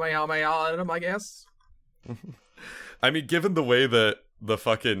Kamehameha at him, I guess? I mean, given the way that the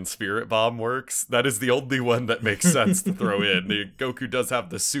fucking Spirit Bomb works, that is the only one that makes sense to throw in. Goku does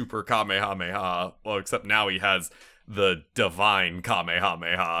have the Super Kamehameha, well, except now he has the Divine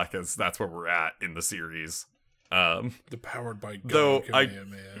Kamehameha, because that's where we're at in the series. The powered by Though God I-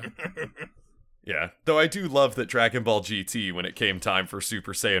 Kamehameha. Yeah, though I do love that Dragon Ball GT, when it came time for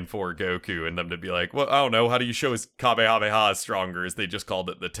Super Saiyan 4 Goku, and them to be like, well, I don't know, how do you show his Kamehameha is stronger, is they just called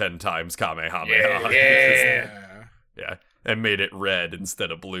it the 10 times Kamehameha. Yeah. Yeah. and made it red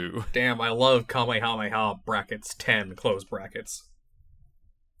instead of blue. Damn, I love Kamehameha brackets 10 close brackets.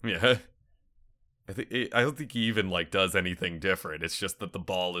 Yeah. I don't think he even like does anything different. It's just that the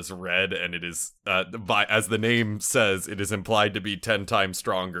ball is red, and it is as the name says, it is implied to be 10 times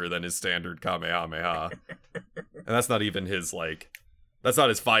stronger than his standard Kamehameha. And that's not even his that's not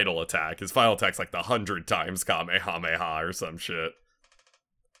his final attack. His final attack's like the 100 times Kamehameha or some shit.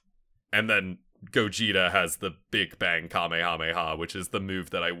 And then Gogeta has the Big Bang Kamehameha, which is the move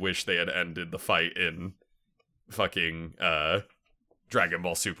that I wish they had ended the fight in fucking Dragon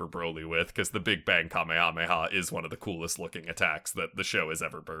Ball Super Broly with, because the Big Bang Kamehameha is one of the coolest looking attacks that the show has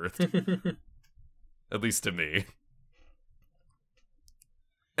ever birthed. At least to me.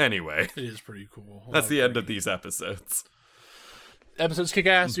 Anyway. It is pretty cool. That's the end of these episodes. Episodes kick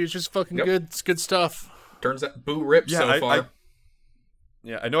ass, dude. It's just fucking good. It's good stuff. Turns out Boo rips so far.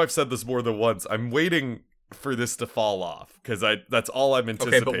 I know I've said this more than once. I'm waiting for this to fall off, because that's all I'm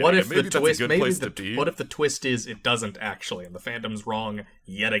anticipating. Okay, but what if maybe the twist? What if the twist is it doesn't actually, and the fandom's wrong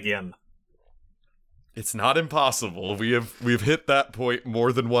yet again? It's not impossible. We've hit that point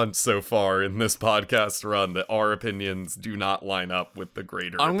more than once so far in this podcast run that our opinions do not line up with the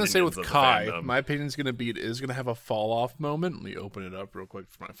greater. I'm going to say with Kai, fandom. my opinion's going to be it is going to have a fall off moment. Let me open it up real quick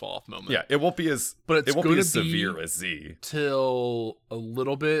for my fall off moment. Yeah, it won't be as severe as Z till a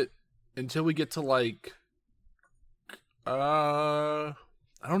little bit until we get to like I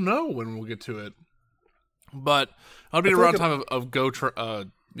don't know when we'll get to it, but I'll be around time of Go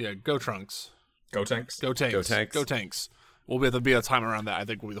Trunks. Go Tanks. Go Tanks. We'll be able to be a time around that. I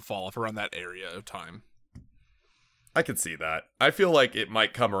think will be the fall off around that area of time. I could see that. I feel like it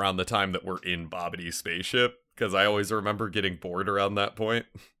might come around the time that we're in Babbidy's spaceship, because I always remember getting bored around that point.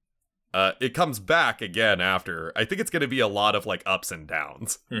 It comes back again after. I think it's going to be a lot of like ups and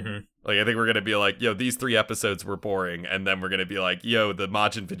downs. Mm-hmm. Like, I think we're going to be like, yo, these 3 episodes were boring. And then we're going to be like, yo, the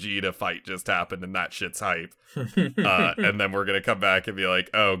Majin Vegeta fight just happened and that shit's hype. And then we're going to come back and be like,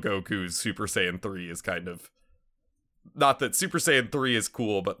 oh, Goku's Super Saiyan 3 is kind of... Not that Super Saiyan 3 is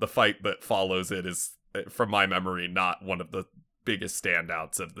cool, but the fight that follows it is, from my memory, not one of the biggest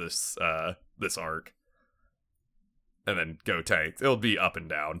standouts of this this arc. And then Go Tanks. It'll be up and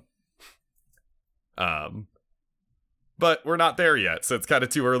down. But we're not there yet, so it's kind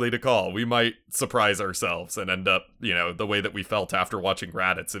of too early to call. We might surprise ourselves and end up, the way that we felt after watching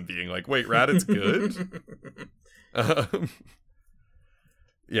Raditz and being like, wait, Raditz good?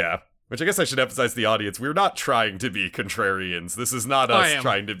 Yeah, which I guess I should emphasize to the audience. We're not trying to be contrarians. This is not us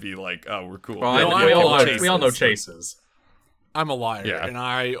trying to be like, oh, we're cool. Well, we all know Chases. I'm a liar, yeah. And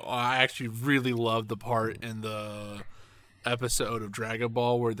I actually really love the part in the episode of Dragon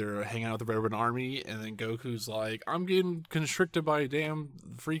Ball where they're hanging out with the Red Army, and then Goku's like, I'm getting constricted by damn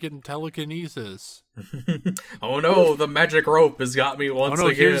freaking telekinesis. Oh no, the magic rope has got me once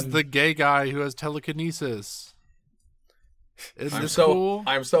again. Here's the gay guy who has telekinesis. Isn't this cool?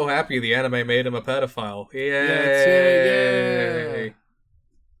 I'm so happy the anime made him a pedophile. Yay!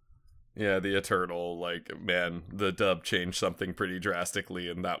 Yeah, the Eternal, man, the dub changed something pretty drastically,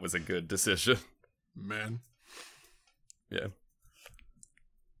 and that was a good decision. Man. Yeah.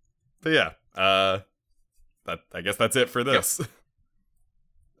 But yeah, I guess that's it for this. Yep.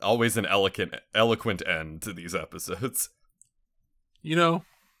 Always an eloquent end to these episodes.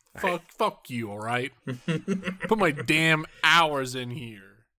 Fuck you, alright? Put my damn hours in here.